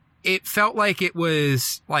yeah. It felt like it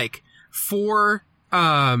was like 4.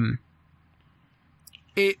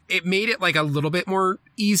 It made it like a little bit more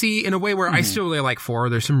easy in a way where I still really like 4.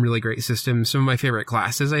 There's some really great systems. Some of my favorite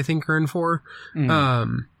classes I think are in 4.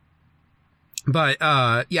 But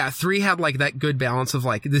 3 had like that good balance of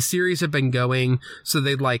like the series had been going, so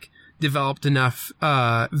they'd like developed enough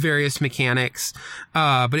various mechanics,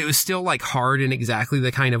 but it was still like hard in exactly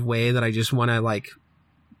the kind of way that I just want to like,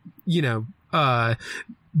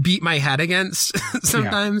 beat my head against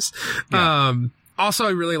sometimes. Also,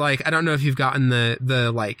 I really like, I don't know if you've gotten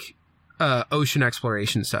the like ocean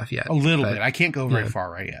exploration stuff yet. A little bit. I can't go very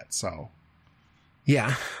far right yet, so.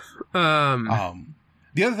 Yeah.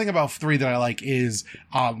 The other thing about 3 that I like is,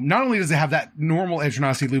 not only does it have that normal Etrian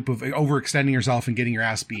Odyssey loop of overextending yourself and getting your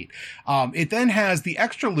ass beat, it then has the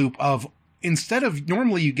extra loop of, instead of,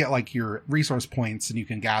 normally you get like your resource points and you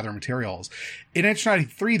can gather materials. In Etrian Odyssey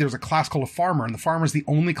 3, there's a class called a farmer, and the farmer is the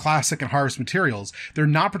only class that can harvest materials. They're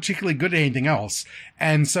not particularly good at anything else.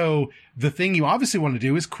 And so the thing you obviously want to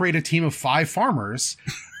do is create a team of 5 farmers.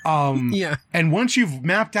 And once you've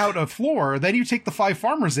mapped out a floor, then you take the 5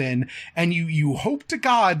 farmers in and you hope to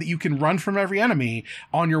God that you can run from every enemy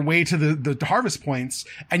on your way to the harvest points,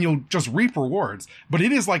 and you'll just reap rewards. But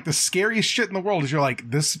it is like the scariest shit in the world is you're like,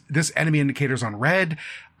 this enemy indicator's on red.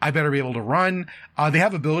 I better be able to run. They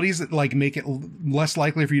have abilities that like make it less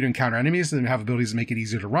likely for you to encounter enemies, and have abilities that make it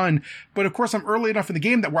easier to run. But of course, I'm early enough in the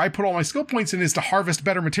game that where I put all my skill points in is to harvest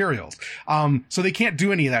better materials. So they can't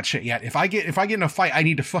do any of that shit yet. If I get in a fight, I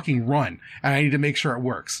need to fucking run, and I need to make sure it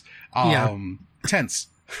works. Tense.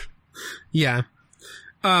 Yeah.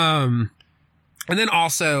 And then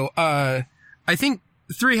also, I think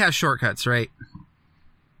 3 has shortcuts, right?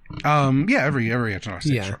 Every Etrian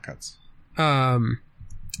Odyssey has shortcuts.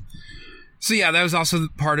 So yeah, that was also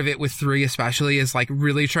part of it with 3 especially, is like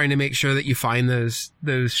really trying to make sure that you find those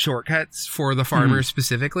shortcuts for the farmers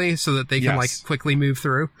specifically, so that they can like quickly move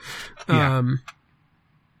through.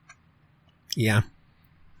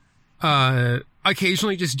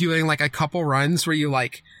 Occasionally just doing like a couple runs where you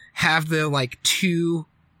like have the like 2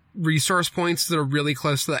 resource points that are really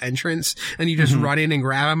close to the entrance, and you just run in and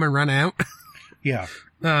grab them and run out.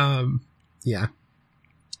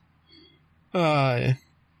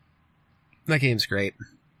 That game's great.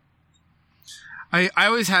 I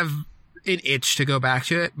always have an itch to go back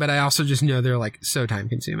to it, but I also just know they're like so time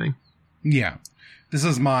consuming. Yeah. This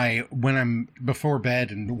is when I'm before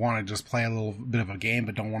bed and want to just play a little bit of a game,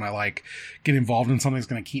 but don't want to like get involved in something that's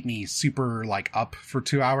going to keep me super like up for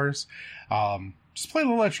 2 hours. Just play a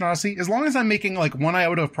little Etrian Odyssey. As long as I'm making like 1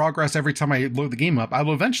 iota of progress every time I load the game up, I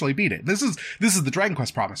will eventually beat it. This is the Dragon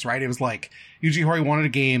Quest promise, right? It was like Yuji Horii wanted a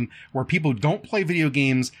game where people who don't play video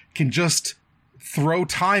games can just throw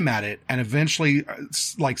time at it and eventually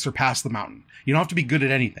like surpass the mountain. You don't have to be good at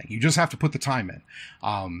anything. You just have to put the time in.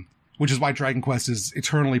 Which is why Dragon Quest is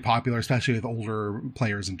eternally popular, especially with older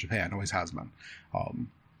players in Japan. Always has been.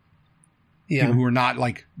 People who are not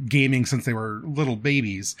like gaming since they were little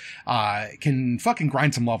babies can fucking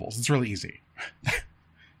grind some levels. It's really easy.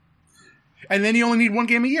 And then you only need 1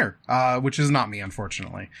 game a year, which is not me,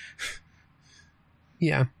 unfortunately.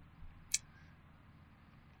 Yeah.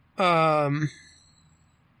 What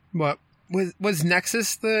was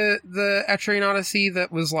Nexus the Etrian Odyssey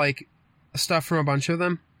that was like stuff from a bunch of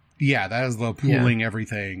them? Yeah, that is the pooling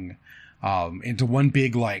everything into one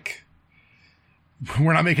big like.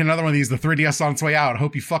 We're not making another one of these. The 3DS on its way out.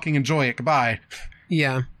 Hope you fucking enjoy it. Goodbye.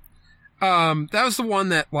 Yeah. That was the one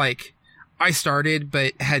that like I started,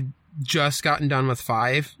 but had just gotten done with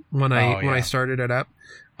 5 when I started it up.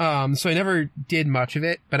 So I never did much of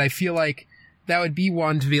it, but I feel like that would be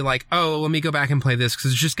one to be like, oh, let me go back and play this,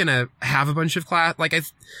 because it's just gonna have a bunch of class. Like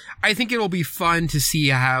I think it'll be fun to see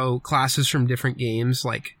how classes from different games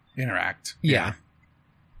like interact. Yeah.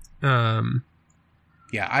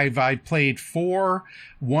 Yeah, I played 4,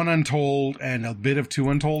 1 Untold, and a bit of 2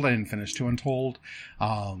 Untold. I didn't finish 2 Untold,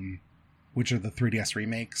 which are the 3DS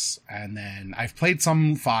remakes. And then I've played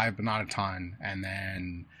some 5, but not a ton. And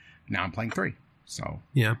then now I'm playing 3. So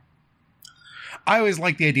yeah. I always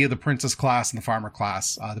like the idea of the princess class and the farmer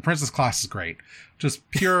class. The princess class is great. Just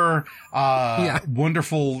pure,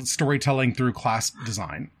 wonderful storytelling through class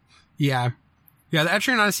design. Yeah. Yeah, the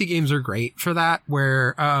Etrian Odyssey games are great for that,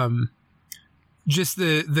 where just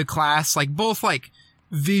the class, like, both, like,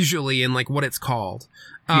 visually and, like, what it's called,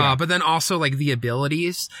 but then also, like, the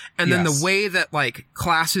abilities, and then the way that, like,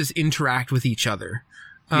 classes interact with each other.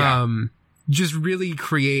 Just really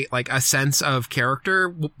create, like, a sense of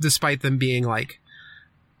character, despite them being, like,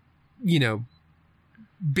 you know,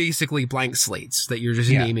 basically blank slates that you're just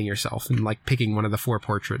naming yourself and, like, picking one of the 4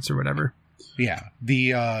 portraits or whatever. Yeah.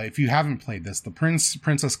 The if you haven't played this, the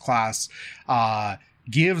princess class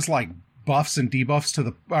gives, like, buffs and debuffs to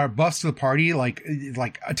the buffs to the party, like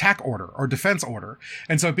attack order or defense order,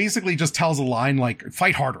 and so it basically just tells a line like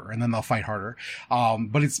fight harder, and then they'll fight harder.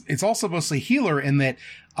 But it's also mostly healer in that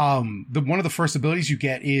one of the first abilities you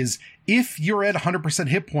get is if you're at 100%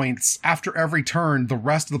 hit points after every turn, the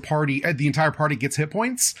rest of the party, the entire party gets hit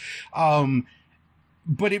points.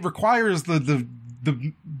 But it requires the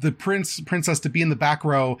princess to be in the back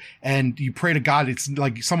row, and you pray to God it's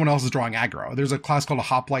like someone else is drawing aggro. There's a class called a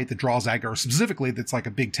hoplite that draws aggro specifically, that's like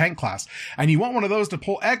a big tank class, and you want one of those to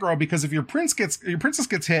pull aggro, because if your princess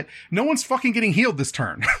gets hit, no one's fucking getting healed this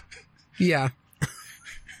turn. Yeah.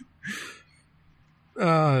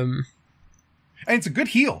 And it's a good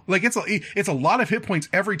heal. Like, it's a lot of hit points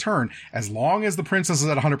every turn, as long as the princess is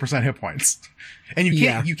at 100% hit points. And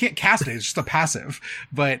you can't cast it. It's just a passive.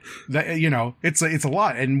 But it's a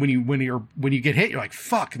lot. And when you get hit, you're like,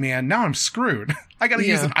 fuck, man, now I'm screwed. I gotta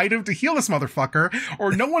use an item to heal this motherfucker,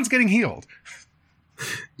 or no one's getting healed.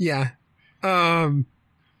 Yeah. It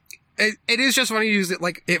is just funny to use it.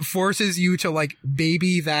 Like, it forces you to, like,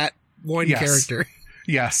 baby that one character.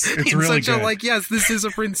 Yes, it's really such good. Yes, this is a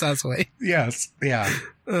princess way. Yes, yeah.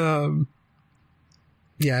 Yeah,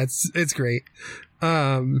 it's great.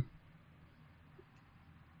 I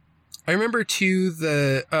remember too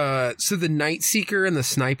the Night Seeker and the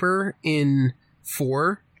Sniper in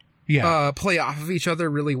 4 play off of each other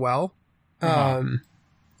really well.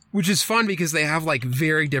 Which is fun because they have, like,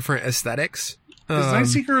 very different aesthetics. Is Night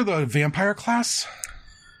Seeker the vampire class?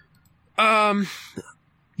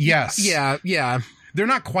 Yes. Yeah. They're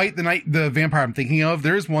not quite the vampire I'm thinking of.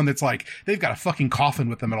 There is one that's like, they've got a fucking coffin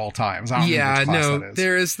with them at all times. I don't know which class that is.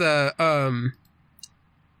 There is the,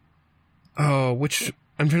 I'm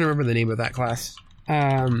trying to remember the name of that class.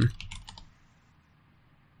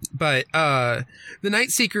 But the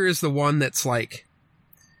Night Seeker is the one that's like,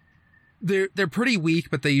 they're pretty weak,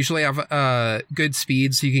 but they usually have, good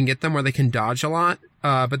speed, so you can get them where they can dodge a lot.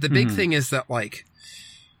 But the big thing is that, like,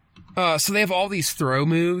 so they have all these throw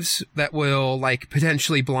moves that will, like,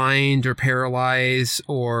 potentially blind or paralyze,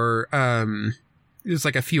 or there's,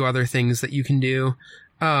 like, a few other things that you can do.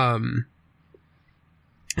 And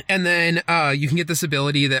then you can get this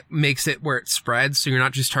ability that makes it where it spreads, so you're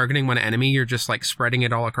not just targeting one enemy, you're just, like, spreading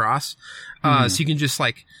it all across. So you can just,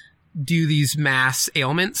 like, do these mass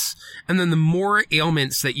ailments, and then the more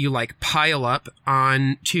ailments that you, like, pile up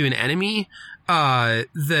onto an enemy,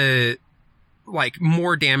 the like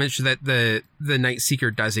more damage that the Night Seeker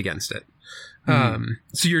does against it.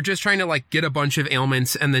 So you're just trying to, like, get a bunch of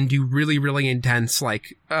ailments and then do really, really intense,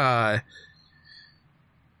 like, there's,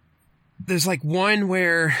 like, one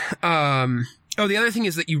where, the other thing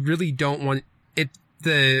is that you really don't want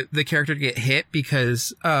the character to get hit,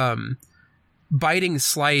 because, biting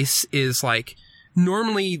slice is, like,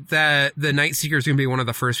 normally the Night Seeker is going to be one of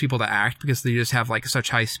the first people to act because they just have, like,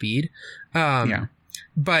 such high speed.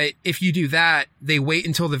 But if you do that, they wait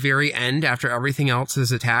until the very end after everything else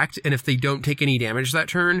is attacked, and if they don't take any damage that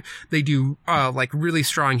turn, they do, like, really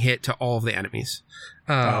strong hit to all of the enemies.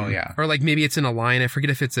 Or, like, maybe it's in a line. I forget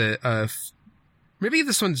if it's maybe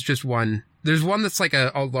this one's just one. There's one that's, like,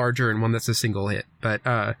 a larger and one that's a single hit. But,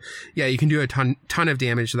 you can do a ton of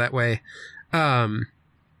damage that way. But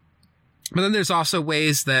then there's also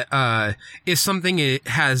ways that, if something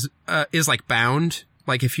is, like, bound,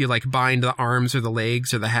 like, if you, like, bind the arms or the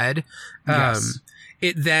legs or the head,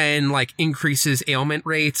 it then, like, increases ailment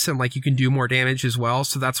rates, and, like, you can do more damage as well.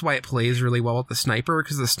 So that's why it plays really well with the Sniper,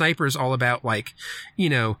 because the Sniper is all about, like, you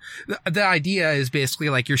know, the idea is basically,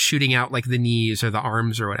 like, you're shooting out, like, the knees or the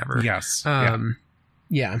arms or whatever. Yes.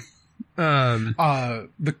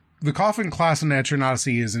 The Coffin class in Etrian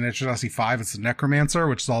Odyssey is in Etrian Odyssey 5. It's the Necromancer,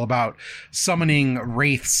 which is all about summoning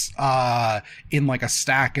wraiths in, like, a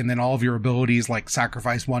stack, and then all of your abilities, like,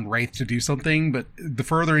 sacrifice one wraith to do something. But the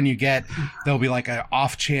further in you get, there'll be, like, an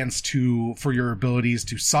off chance for your abilities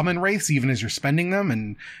to summon wraiths even as you're spending them,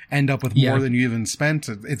 and end up with more than you even spent.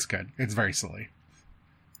 It's good. It's very silly.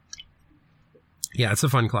 Yeah, it's a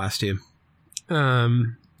fun class too.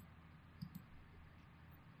 And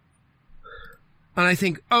I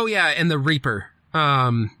think, and the Reaper,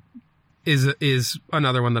 is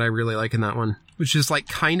another one that I really like in that one, which is like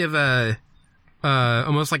kind of a,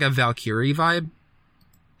 almost like a Valkyrie vibe,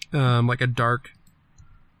 like a dark.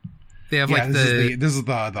 They have this is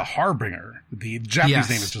the Harbinger. The Japanese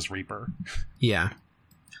name is just Reaper. Yeah.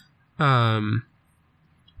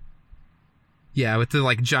 Yeah, with the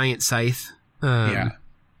like giant scythe. That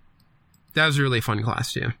was a really fun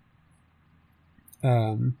class too.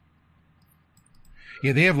 Yeah,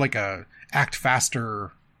 they have like a act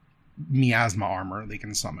faster miasma armor they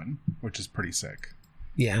can summon, which is pretty sick.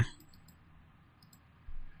 Yeah.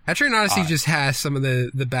 Etrian Odyssey just has some of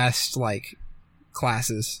the best like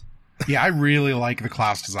classes. Yeah, I really like the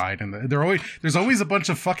class design, and there's always a bunch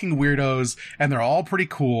of fucking weirdos, and they're all pretty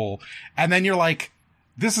cool. And then you're like,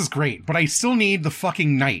 this is great, but I still need the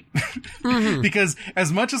fucking knight. Because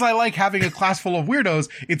as much as I like having a class full of weirdos,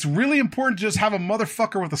 it's really important to just have a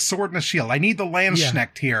motherfucker with a sword and a shield. I need the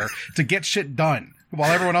Landsknecht here to get shit done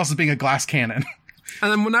while everyone else is being a glass cannon.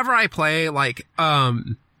 And then whenever I play, like,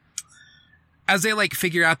 as they like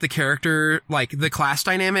figure out the character, like the class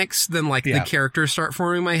dynamics, then like the characters start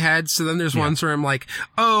forming in my head. So then there's ones where I'm like,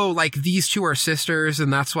 oh, like these two are sisters,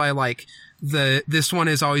 and that's why like this one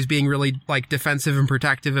is always being really like defensive and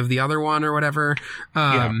protective of the other one or whatever.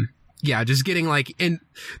 Just getting like in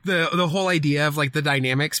the whole idea of like the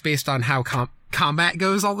dynamics based on how combat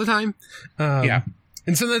goes all the time.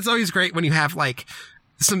 And so that's always great when you have like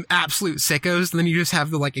some absolute sickos, and then you just have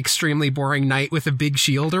the like extremely boring knight with a big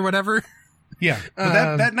shield or whatever. Yeah,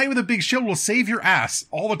 but that knight with a big shield will save your ass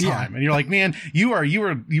all the time, and you're like, man, you are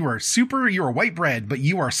white bread, but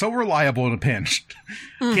you are so reliable in a pinch.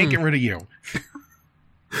 Can't get rid of you.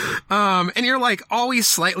 And you're like always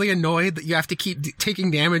slightly annoyed that you have to keep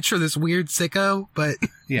taking damage for this weird sicko, but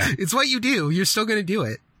it's what you do. You're still gonna do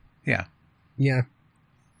it. Yeah.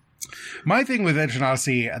 My thing with Etrian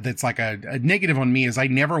Odyssey that's like a negative on me is I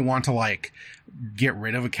never want to like get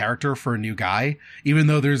rid of a character for a new guy, even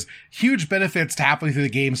though there's huge benefits to halfway through the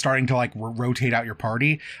game starting to like rotate out your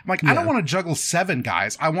party. I'm like, I don't want to juggle 7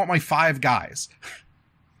 guys. I want my 5 guys.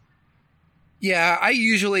 Yeah, I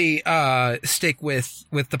usually stick with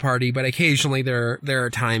the party, but occasionally there are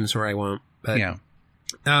times where I won't. But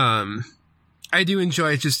I do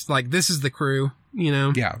enjoy just like, this is the crew, you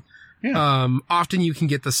know? Yeah. Often you can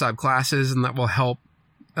get the subclasses, and that will help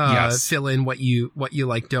fill in what you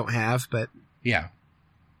like don't have, but they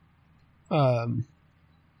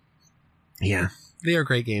are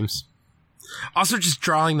great games. Also, just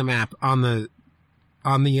drawing the map on the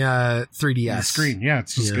 3DS the screen,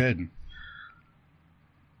 it's just good.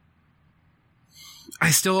 I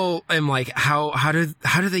still am like, how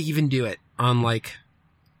do they even do it on like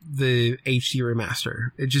the HD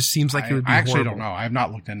remaster? It just seems like it would be I actually horrible. don't know. I have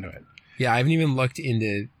not looked into it. Yeah, I haven't even looked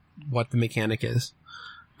into what the mechanic is.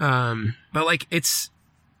 But like it's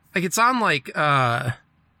on like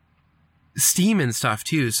Steam and stuff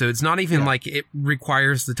too, so it's not even like it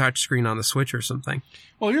requires the touchscreen on the Switch or something.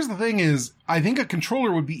 Well, here's the thing is, I think a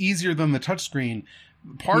controller would be easier than the touchscreen.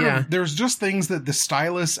 There's just things that the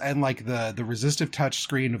stylus and like the resistive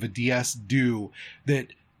touchscreen of a DS do that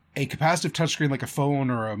a capacitive touchscreen like a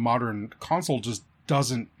phone or a modern console just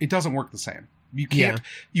doesn't work the same. You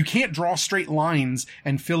can't draw straight lines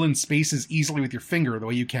and fill in spaces easily with your finger the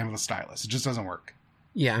way you can with a stylus. It just doesn't work.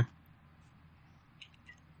 Yeah.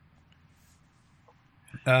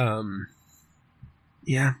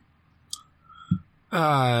 Yeah.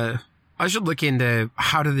 I should look into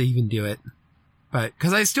how do they even do it, but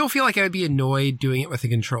because I still feel like I would be annoyed doing it with a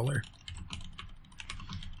controller.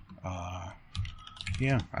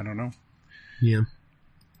 I don't know. Yeah.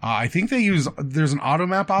 I think there's an auto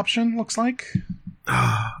map option, looks like.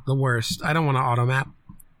 The worst. I don't want to auto map.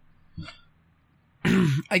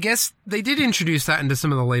 I guess they did introduce that into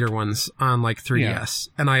some of the later ones on like 3DS,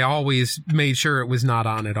 and I always made sure it was not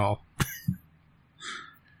on at all.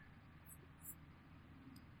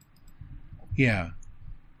 It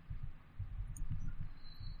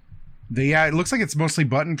looks like it's mostly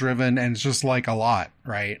button driven, and it's just like a lot,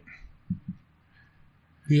 right?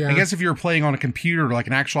 Yeah. I guess if you're playing on a computer, like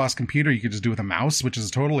an actual ass computer, you could just do it with a mouse, which is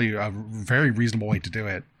totally a very reasonable way to do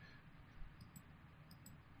it.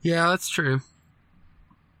 Yeah, that's true.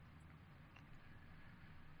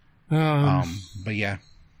 But yeah.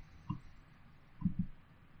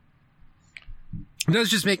 It does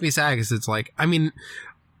just make me sad because it's like, I mean,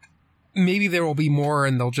 maybe there will be more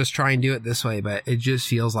and they'll just try and do it this way, but it just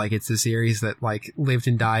feels like it's a series that like lived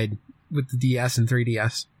and died with the DS and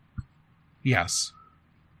 3DS. Yes.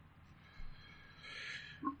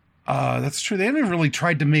 That's true. They haven't really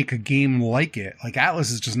tried to make a game like it. Like, Atlas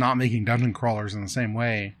is just not making dungeon crawlers in the same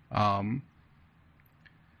way.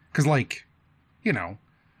 'Cause, like, you know,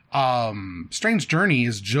 Strange Journey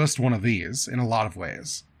is just one of these in a lot of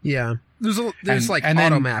ways. Yeah. There's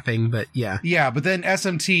auto mapping, but yeah. Yeah, but then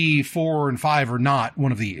SMT 4 and 5 are not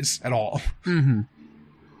one of these at all. Mm-hmm.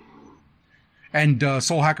 And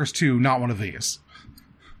Soul Hackers 2, not one of these.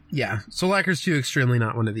 Yeah, Soul Hackers 2, extremely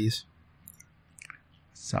not one of these.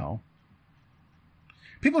 So,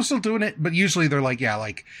 people are still doing it, but usually they're like, yeah,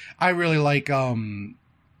 like, I really like,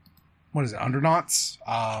 what is it, Undernauts?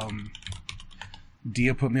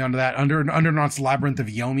 Dia put me onto that. Undernauts Labyrinth of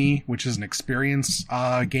Yomi, which is an experience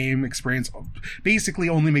game. Experience basically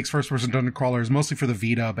only makes first-person dungeon crawlers, mostly for the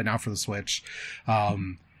Vita, but now for the Switch.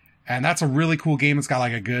 And that's a really cool game. It's got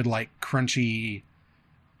like a good, like, crunchy...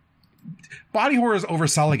 Body horror is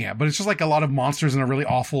overselling it, but it's just like a lot of monsters in a really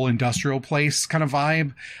awful industrial place kind of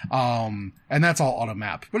vibe. And that's all auto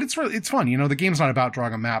map, but it's fun. You know, the game's not about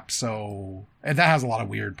drawing a map. So, and that has a lot of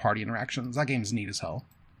weird party interactions. That game's neat as hell.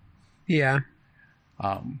 Yeah.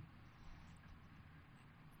 But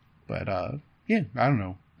yeah, I don't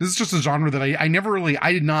know. This is just a genre that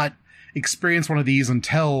I did not experience one of these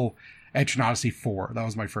until Etrian Odyssey 4. That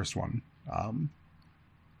was my first one.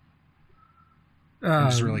 I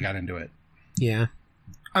just really got into it. Yeah.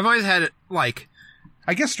 I've always had, like...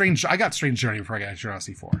 I got Strange Journey before I got Etrian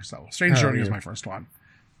Odyssey 4, so Strange Journey was my first one.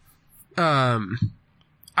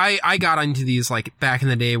 I got into these, like, back in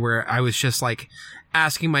the day where I was just, like,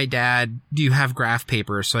 asking my dad, do you have graph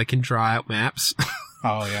paper so I can draw out maps?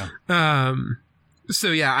 Oh, yeah.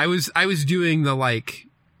 So, yeah, I was doing the, like,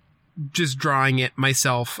 just drawing it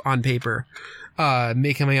myself on paper,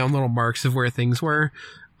 making my own little marks of where things were.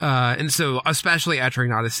 And so, especially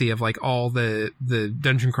Etrian Odyssey, of like all the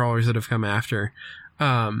dungeon crawlers that have come after,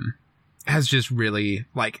 has just really,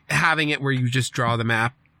 like, having it where you just draw the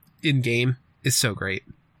map in game is so great.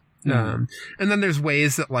 And then there's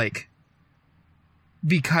ways that, like,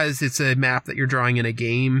 because it's a map that you're drawing in a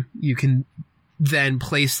game, you can then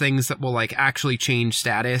place things that will, like, actually change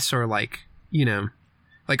status or, like, you know,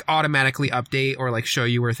 like automatically update or, like, show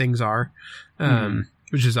you where things are,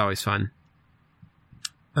 which is always fun.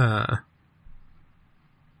 But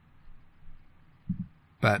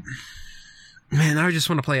man, I just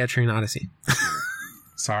want to play Etrian Odyssey.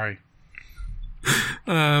 Sorry.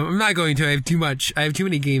 I'm not going to. I have too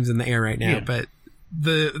many games in the air right now, but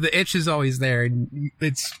the itch is always there, and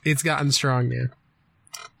it's gotten strong now.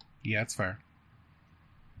 Yeah, it's fair.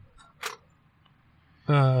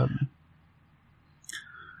 Yeah,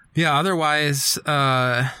 otherwise,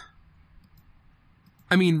 I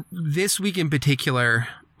mean, this week in particular,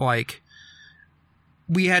 like,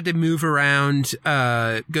 we had to move around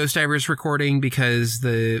Ghost Divers recording because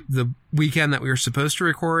the weekend that we were supposed to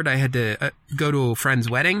record, I had to go to a friend's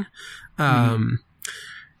wedding. And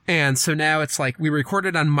so now it's like we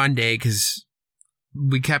recorded on Monday because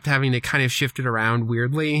we kept having to kind of shift it around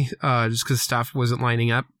weirdly, just because stuff wasn't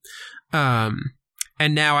lining up.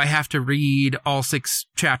 And now I have to read all 6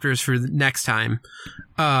 chapters for the next time,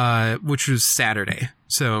 which was Saturday.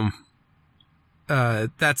 So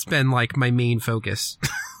that's been like my main focus.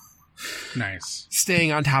 Nice.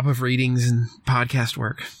 Staying on top of readings and podcast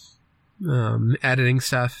work, editing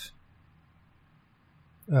stuff.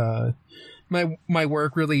 My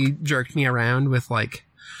work really jerked me around with, like,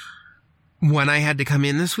 when I had to come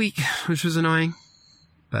in this week, which was annoying,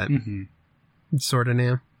 but it's sort of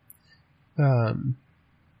now.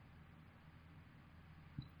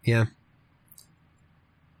 Yeah.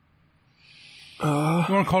 You want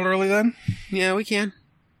to call it early then? Yeah, we can.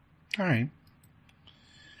 All right.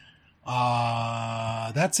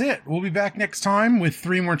 That's it. We'll be back next time with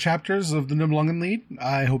 3 more chapters of the Nibelungenlied.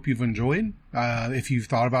 I hope you've enjoyed. If you've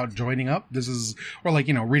thought about joining up,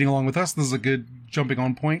 reading along with us, this is a good jumping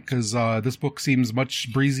on point because this book seems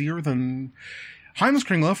much breezier than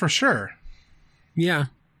Heimskringla for sure. Yeah,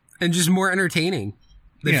 and just more entertaining.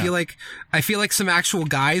 I feel like some actual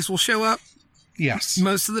guys will show up. Yes,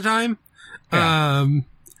 most of the time. Yeah.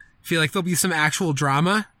 Feel like there'll be some actual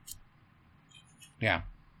drama. Yeah.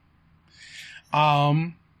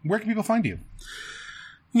 Where can people find you?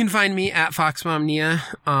 You can find me at FoxMomNia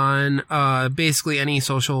on basically any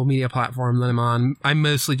social media platform that I'm on. I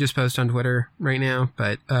mostly just post on Twitter right now,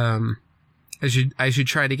 but I should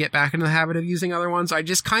try to get back into the habit of using other ones. I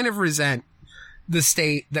just kind of resent the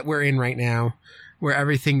state that we're in right now, where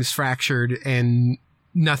everything's fractured and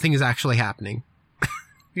nothing is actually happening.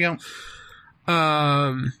 Yeah.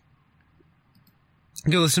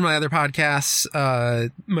 Go listen to my other podcasts.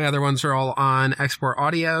 My other ones are all on Export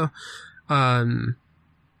Audio. And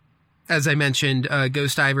as I mentioned,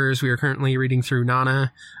 Ghost Divers, we are currently reading through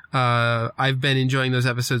Nana. I've been enjoying those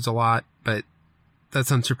episodes a lot, but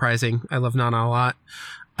that's unsurprising. I love Nana a lot.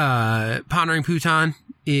 Pondering Puton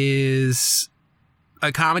is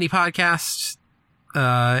a comedy podcast.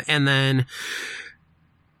 And then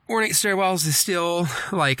Ornate Stairwells is still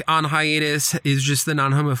like on hiatus, is just the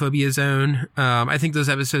non-homophobia zone. I think those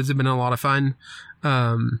episodes have been a lot of fun.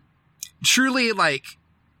 Truly, like,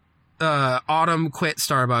 Autumn quit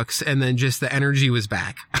Starbucks and then just the energy was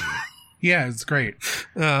back. Yeah, it's great.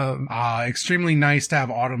 Extremely nice to have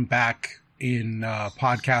Autumn back in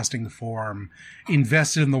podcasting form,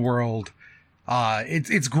 invested in the world.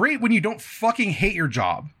 It's great when you don't fucking hate your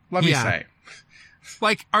job, let me say.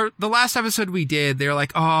 Like the last episode we did, they were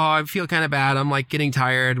like, oh, I feel kind of bad. I'm like getting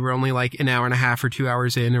tired. We're only like an hour and a half or 2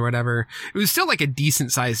 hours in or whatever. It was still like a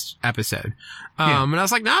decent sized episode. And I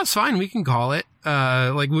was like, no, it's fine. We can call it.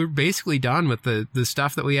 Like we're basically done with the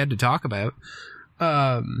stuff that we had to talk about.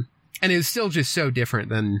 And it was still just so different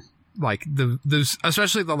than like those,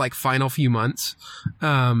 especially the like final few months,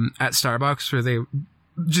 at Starbucks where they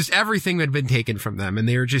just everything had been taken from them and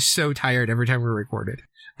they were just so tired every time we recorded.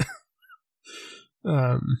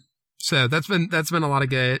 So that's been a lot of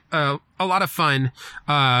good, a lot of fun.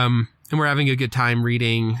 And we're having a good time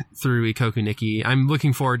reading through Ikoku Nikki. I'm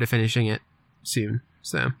looking forward to finishing it soon.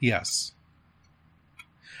 So yes,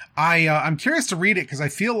 I'm curious to read it because I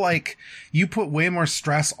feel like you put way more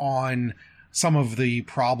stress on some of the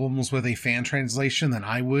problems with a fan translation than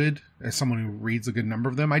I would as someone who reads a good number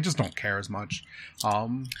of them. I just don't care as much.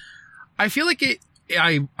 I feel like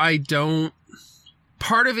I don't.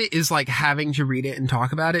 Part of it is like having to read it and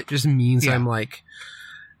talk about it just means I'm like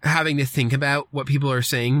having to think about what people are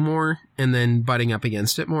saying more and then butting up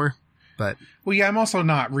against it more. But well, yeah, I'm also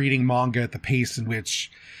not reading manga at the pace in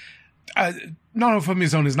which Non-Homophobia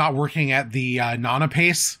Zone is not working at the Nana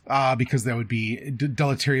pace because that would be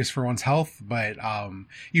deleterious for one's health. But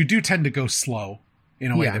you do tend to go slow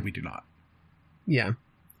in a way that we do not. Yeah.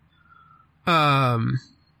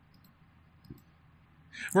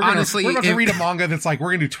 We're going to read a manga that's like,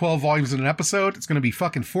 we're going to do 12 volumes in an episode. It's going to be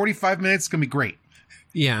fucking 45 minutes. It's going to be great.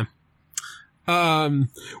 Yeah.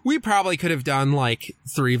 We probably could have done like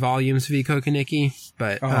 3 volumes of Ikoku Nikki,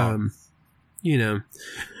 but, you know,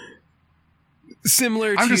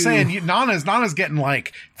 similar to... I'm just saying, Nana's getting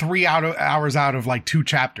like 3 hours out of like 2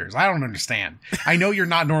 chapters. I don't understand. I know you're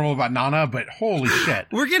not normal about Nana, but holy shit.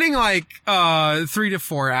 We're getting like 3 to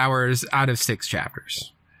 4 hours out of 6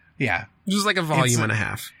 chapters. Yeah. Just like a volume and a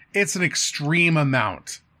half. It's an extreme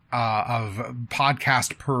amount of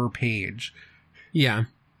podcast per page. Yeah.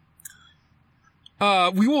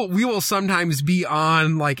 We will sometimes be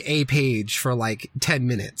on like a page for like 10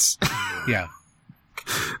 minutes. Yeah.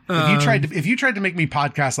 If you tried to make me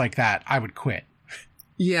podcast like that, I would quit.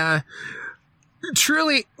 Yeah.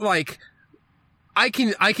 Truly, like I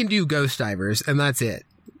can do Ghost Divers and that's it.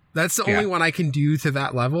 That's the only one I can do to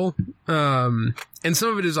that level. And some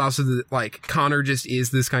of it is also that, like, Connor just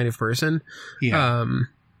is this kind of person. Yeah.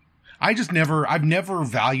 I've never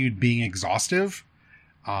valued being exhaustive.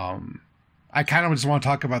 I kind of just want to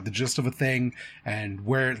talk about the gist of a thing and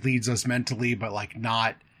where it leads us mentally, but like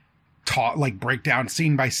not break down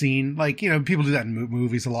scene by scene. Like, you know, people do that in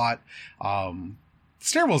movies a lot.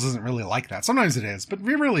 Stairwells isn't really like that. Sometimes it is, but it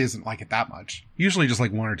really isn't like it that much. Usually just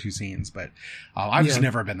like 1 or 2 scenes, but I've just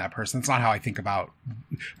never been that person. It's not how I think about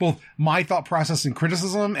both my thought process and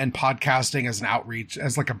criticism and podcasting as an outreach,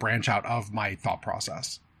 as like a branch out of my thought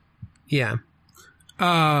process. Yeah.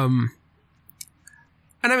 And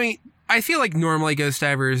I mean, I feel like normally Ghost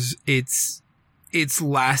Divers, it's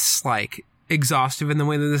less like exhaustive in the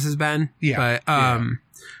way that this has been. Yeah. But,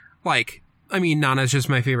 like, I mean, Nana's just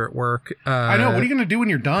my favorite work. I know. What are you going to do when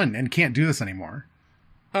you're done and can't do this anymore?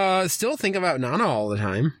 Still think about Nana all the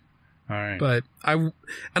time. All right. But I'll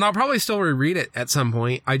probably still reread it at some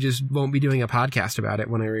point. I just won't be doing a podcast about it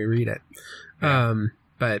when I reread it. Yeah.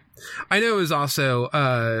 But I know it was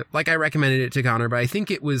also, like I recommended it to Connor, but I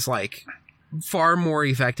think it was like far more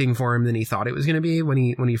affecting for him than he thought it was going to be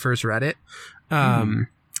when he first read it.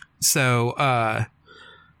 So,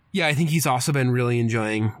 yeah, I think he's also been really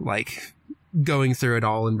enjoying like going through it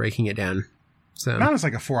all and breaking it down. So Nana's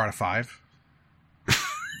like a 4 out of 5.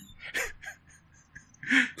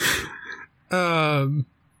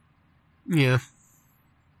 Yeah.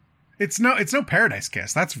 It's no Paradise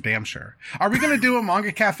Kiss. That's for damn sure. Are we going to do a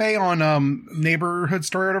manga cafe on Neighborhood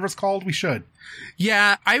Story or whatever it's called? We should.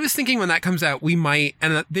 Yeah, I was thinking when that comes out, we might,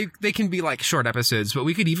 and they can be like short episodes, but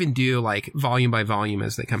we could even do like volume by volume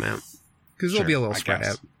as they come out. Because they'll be a little spread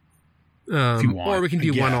out. If you want, or we can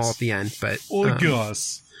do one all at the end. But I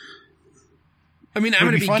guess. I mean, I'm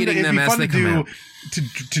going to be getting them as they come out.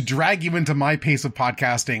 To drag you into my pace of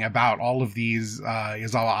podcasting about all of these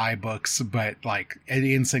Yazawa Ai books, but like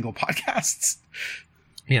in single podcasts.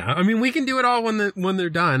 Yeah, I mean, we can do it all when they're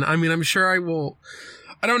done. I mean, I'm sure I will.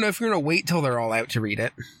 I don't know if you're going to wait till they're all out to read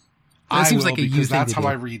it. That seems like a you thing. That's how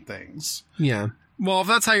I read things. Yeah. Well, if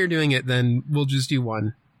that's how you're doing it, then we'll just do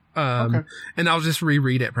one. Okay. And I'll just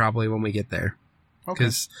reread it probably when we get there. Okay.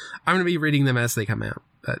 Because I'm going to be reading them as they come out.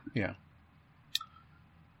 But yeah.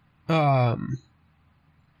 Yeah.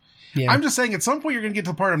 I'm just saying at some point you're going to get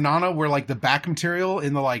to the part of Nana where like the back material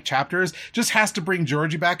in the like chapters just has to bring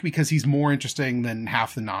Georgie back because he's more interesting than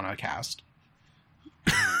half the Nana cast.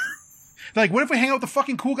 Like, what if we hang out with the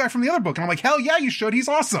fucking cool guy from the other book? And I'm like, hell yeah, you should. He's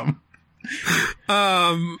awesome.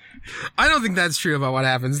 I don't think that's true about what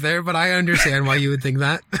happens there, but I understand why you would think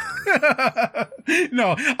that.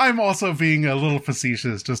 No, I'm also being a little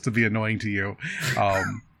facetious just to be annoying to you.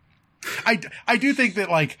 I do think that,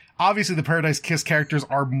 like, obviously the Paradise Kiss characters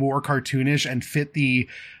are more cartoonish and fit the,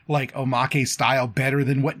 like, omake style better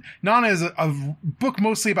than what Nana is a book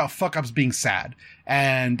mostly about fuck-ups being sad.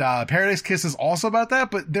 And Paradise Kiss is also about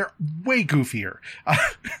that, but they're way goofier.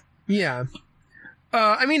 Yeah.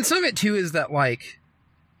 I mean, some of it, too, is that, like,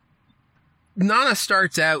 Nana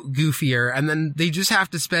starts out goofier, and then they just have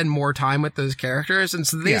to spend more time with those characters, and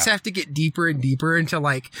so they just have to get deeper and deeper into,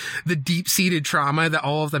 like, the deep-seated trauma that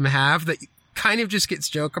all of them have that kind of just gets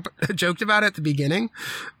joked about at the beginning.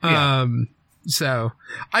 Yeah. So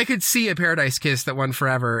I could see a Paradise Kiss that won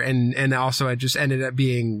forever, and also it just ended up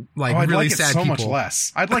being, like, really sad people. I'd like it so much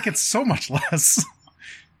less. I'd like it so much less.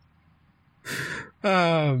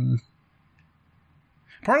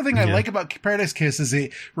 Part of the thing I like about Paradise Kiss is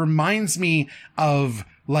it reminds me of,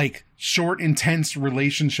 like, short, intense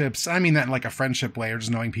relationships. I mean that in, like, a friendship way or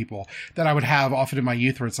just knowing people that I would have often in my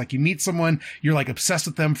youth where it's like you meet someone, you're, like, obsessed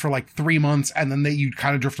with them for, like, 3 months, and then you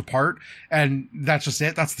kind of drift apart, and that's just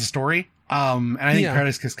it. That's the story. And I think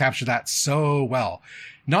Paradise Kiss captured that so well.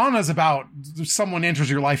 Nana's about someone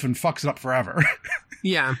enters your life and fucks it up forever.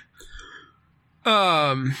 Yeah.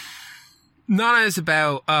 Nana is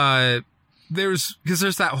about, there's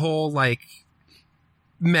that whole, like,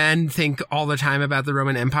 men think all the time about the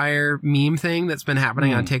Roman Empire meme thing that's been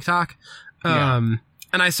happening on TikTok. And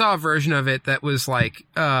I saw a version of it that was like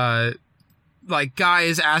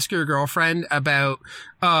guys ask your girlfriend about,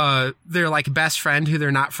 their, like, best friend who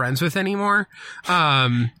they're not friends with anymore.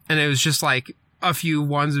 And it was just like a few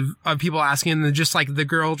ones of people asking, and then just like the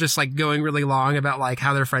girl just like going really long about like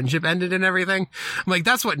how their friendship ended and everything. I'm like,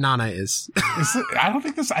 that's what Nana is. I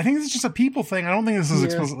think it's just a people thing. I don't think this is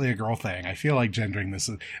explicitly a girl thing. I feel like gendering this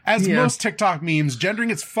is, as most TikTok memes, gendering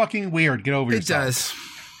it's fucking weird. Get over yourself. It does.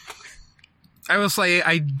 I will say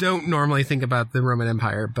I don't normally think about the Roman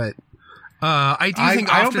Empire, but I do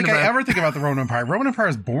think I don't think I ever think about the Roman Empire. Roman Empire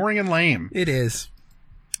is boring and lame. It is.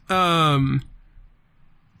 Yeah.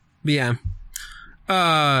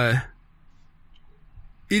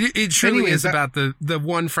 It truly is about the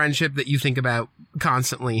one friendship that you think about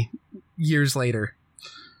constantly years later.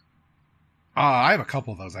 I have a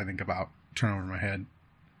couple of those I think about. Turn over in my head.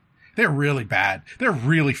 They're really bad. They're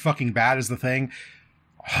really fucking bad is the thing.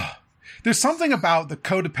 There's something about the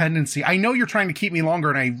codependency. I know you're trying to keep me longer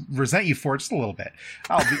and I resent you for it just a little bit.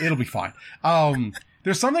 It'll be fine.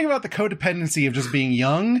 There's something about the codependency of just being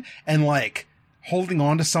young and like holding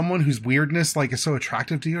on to someone whose weirdness like is so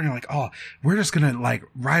attractive to you, and you're like, oh, we're just gonna like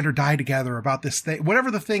ride or die together about this thing, whatever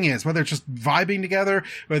the thing is, whether it's just vibing together,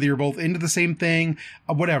 whether you're both into the same thing,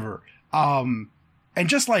 whatever. And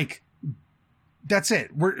just like, that's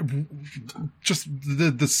it. We're just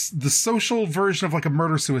the social version of like a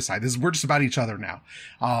murder suicide. We're just about each other now.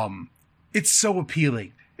 It's so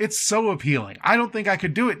appealing. It's so appealing. I don't think I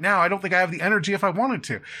could do it now. I don't think I have the energy if I wanted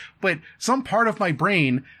to. But some part of my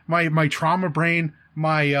brain, my trauma brain,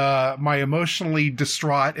 my emotionally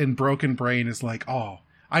distraught and broken brain is like, oh,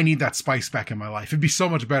 I need that spice back in my life. It'd be so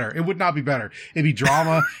much better. It would not be better. It'd be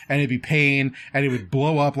drama and it'd be pain and it would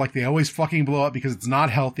blow up like they always fucking blow up because it's not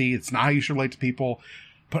healthy. It's not how you should relate to people.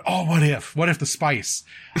 But oh, what if the spice,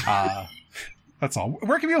 that's all.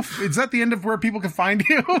 Where can people, is that the end of where people can find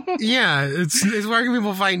you? Yeah, it's where can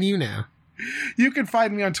people find you now? You can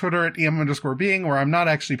find me on Twitter at em_being, where I'm not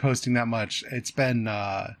actually posting that much. It's been,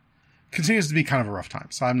 continues to be kind of a rough time.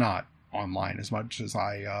 So I'm not online as much as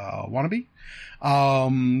I want to be.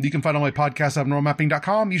 You can find all my podcasts at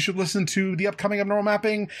abnormalmapping.com. You should listen to the upcoming Abnormal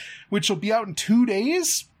Mapping, which will be out in 2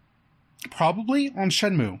 days. Probably on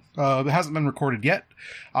Shenmue. It hasn't been recorded yet,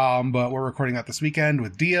 but we're recording that this weekend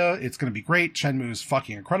with Dia. It's going to be great. Shenmue is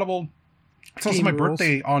fucking incredible. It's also my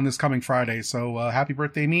birthday on this coming Friday, so happy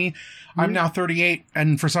birthday, me. I'm now 38,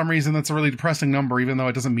 and for some reason that's a really depressing number, even though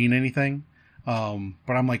it doesn't mean anything.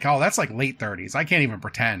 But I'm like, oh, that's like late 30s. I can't even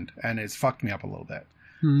pretend, and it's fucked me up a little bit.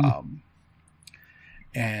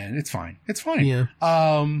 And it's fine. It's fine. Yeah.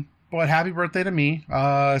 But happy birthday to me.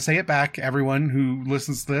 Say it back, everyone who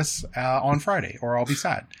listens to this on Friday, or I'll be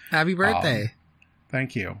sad. Happy birthday.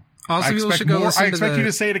 Thank you. Also, people should go listen I expect you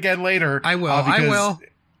to say it again later. I will. I will.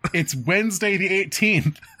 It's Wednesday the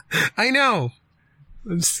 18th. I know.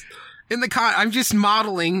 I'm just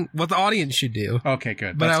modeling what the audience should do. Okay,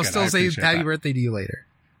 good. But I'll still say happy birthday to you later.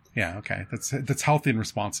 Yeah, okay. That's healthy and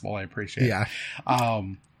responsible. I appreciate it. Yeah.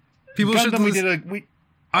 People should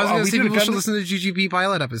I was going to say people should listen to the GGP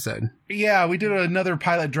pilot episode. Yeah, we did another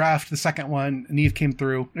pilot draft, the second one. Neve came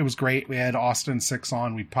through. It was great. We had Austin 6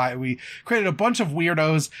 on. We created a bunch of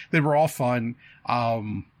weirdos. They were all fun.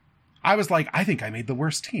 I was like, I think I made the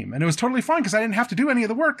worst team. And it was totally fine because I didn't have to do any of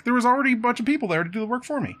the work. There was already a bunch of people there to do the work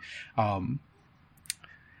for me.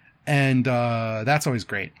 And that's always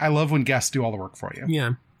great. I love when guests do all the work for you.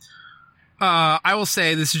 Yeah. I will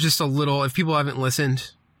say this is just a little, if people haven't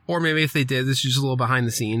listened, or maybe if they did, this is just a little behind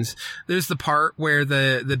the scenes. There's the part where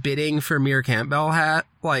the bidding for Mira Campbell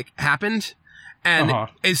happened. And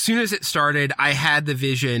as soon as it started, I had the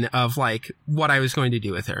vision of like what I was going to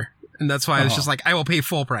do with her. And that's why I was just like, I will pay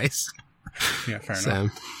full price. Yeah, fair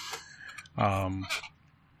enough.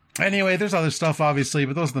 Anyway, there's other stuff, obviously,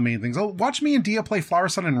 but those are the main things. Oh, watch me and Dia play Flower,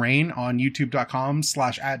 Sun, and Rain on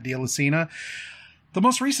youtube.com/@DiaLucina. The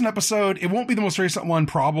most recent episode, it won't be the most recent one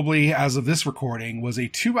probably as of this recording, was a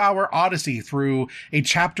 2-hour odyssey through a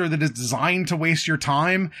chapter that is designed to waste your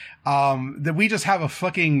time, that we just have a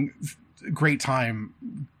fucking great time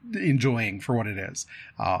enjoying for what it is.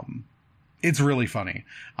 It's really funny.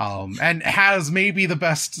 And has maybe the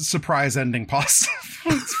best surprise ending possible.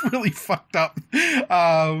 It's really fucked up.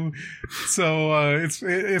 It's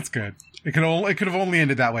good. It could have only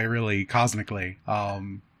ended that way, really, cosmically.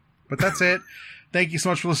 But that's it. Thank you so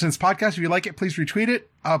much for listening to this podcast. If you like it, please retweet it.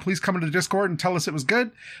 Please come into the Discord and tell us it was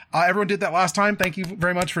good. Everyone did that last time. Thank you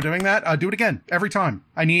very much for doing that. Do it again every time.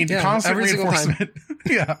 I need constant reinforcement.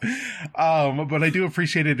 Yeah. But I do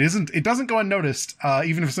appreciate it. It doesn't go unnoticed.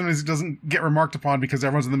 Even if sometimes it doesn't get remarked upon because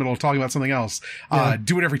everyone's in the middle of talking about something else.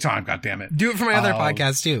 Do it every time. God damn it. Do it for my other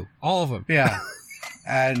podcasts too. All of them. Yeah.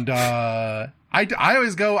 And, I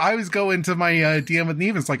always go into my DM with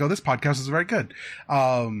Neve. It's like, oh, this podcast is very good.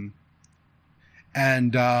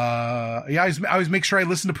 I always make sure I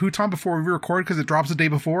listen to Puton before we record because it drops the day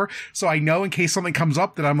before. So I know in case something comes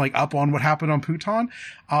up that I'm like up on what happened on Puton.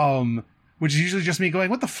 Which is usually just me going,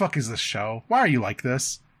 what the fuck is this show? Why are you like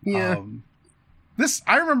this? Yeah.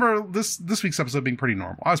 I remember this week's episode being pretty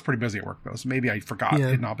normal. I was pretty busy at work though, so maybe I forgot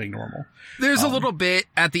it not being normal. There's a little bit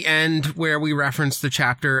at the end where we reference the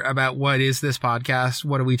chapter about what is this podcast?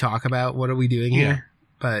 What do we talk about? What are we doing here?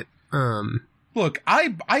 But, look,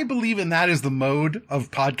 I believe in that as the mode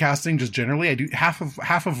of podcasting just generally. I do half of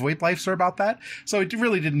VoIP Lives are about that. So it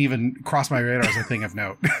really didn't even cross my radar as a thing of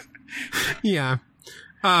note. Yeah.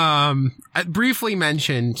 I briefly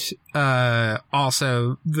mentioned,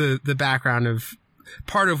 also the background of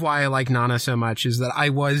part of why I like Nana so much is that I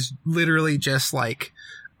was literally just like,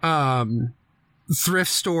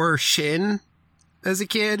 thrift store Shin as a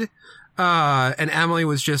kid. And Emily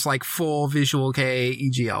was just like full Visual K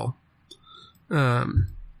EGL. So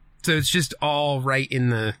it's just all right in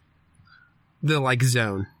the like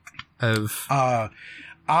zone of,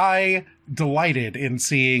 I delighted in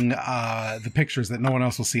seeing, the pictures that no one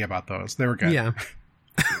else will see about those. They were good. Yeah.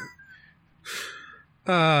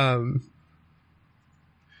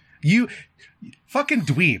 You fucking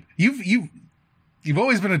dweeb. You've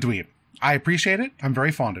always been a dweeb. I appreciate it. I'm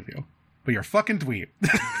very fond of you, but you're fucking dweeb.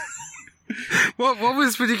 What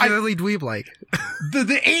was particularly dweeb like?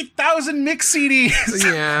 The 8,000 mix CDs.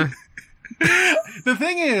 Yeah. The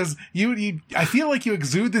thing is, I feel like you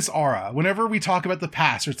exude this aura whenever we talk about the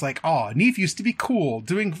past. It's like, oh, Neef used to be cool,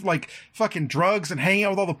 doing like fucking drugs and hanging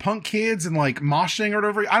out with all the punk kids and like moshing or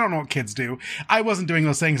whatever. I don't know what kids do. I wasn't doing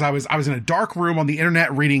those things. I was in a dark room on the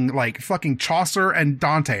internet reading like fucking Chaucer and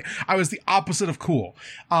Dante. I was the opposite of cool.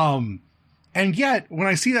 And yet, when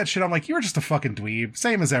I see that shit, I'm like, you're just a fucking dweeb,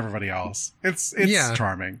 same as everybody else. It's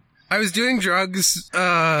charming. I was doing drugs,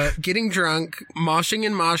 getting drunk, moshing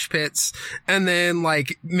in mosh pits, and then,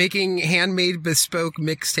 like, making handmade bespoke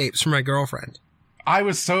mixtapes for my girlfriend. I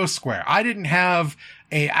was so square. I didn't have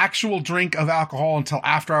a actual drink of alcohol until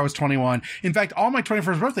after I was 21. In fact, on my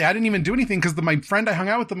 21st birthday, I didn't even do anything because my friend I hung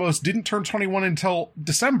out with the most didn't turn 21 until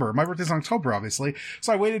December. My birthday's in October, obviously.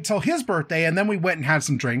 So I waited till his birthday, and then we went and had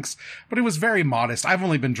some drinks, but it was very modest. I've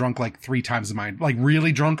only been drunk like 3 times in my, like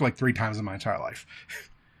really drunk like 3 times in my entire life.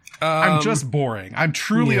 I'm just boring. I'm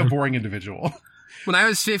truly a boring individual. When I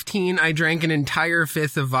was 15, I drank an entire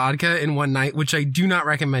 5th of vodka in one night, which I do not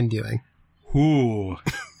recommend doing. Ooh.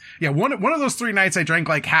 Yeah, one of those 3 nights I drank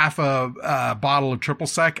like half a bottle of triple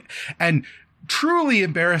sec and truly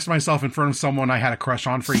embarrassed myself in front of someone I had a crush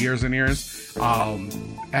on for years and years.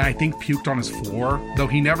 And I think puked on his floor, though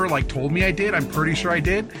he never like told me I did. I'm pretty sure I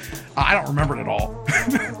did. I don't remember it at all.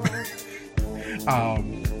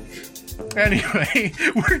 Anyway,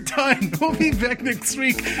 we're done. We'll be back next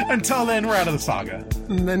week. Until then, we're out of the saga.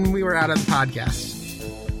 And then we were out of the podcast.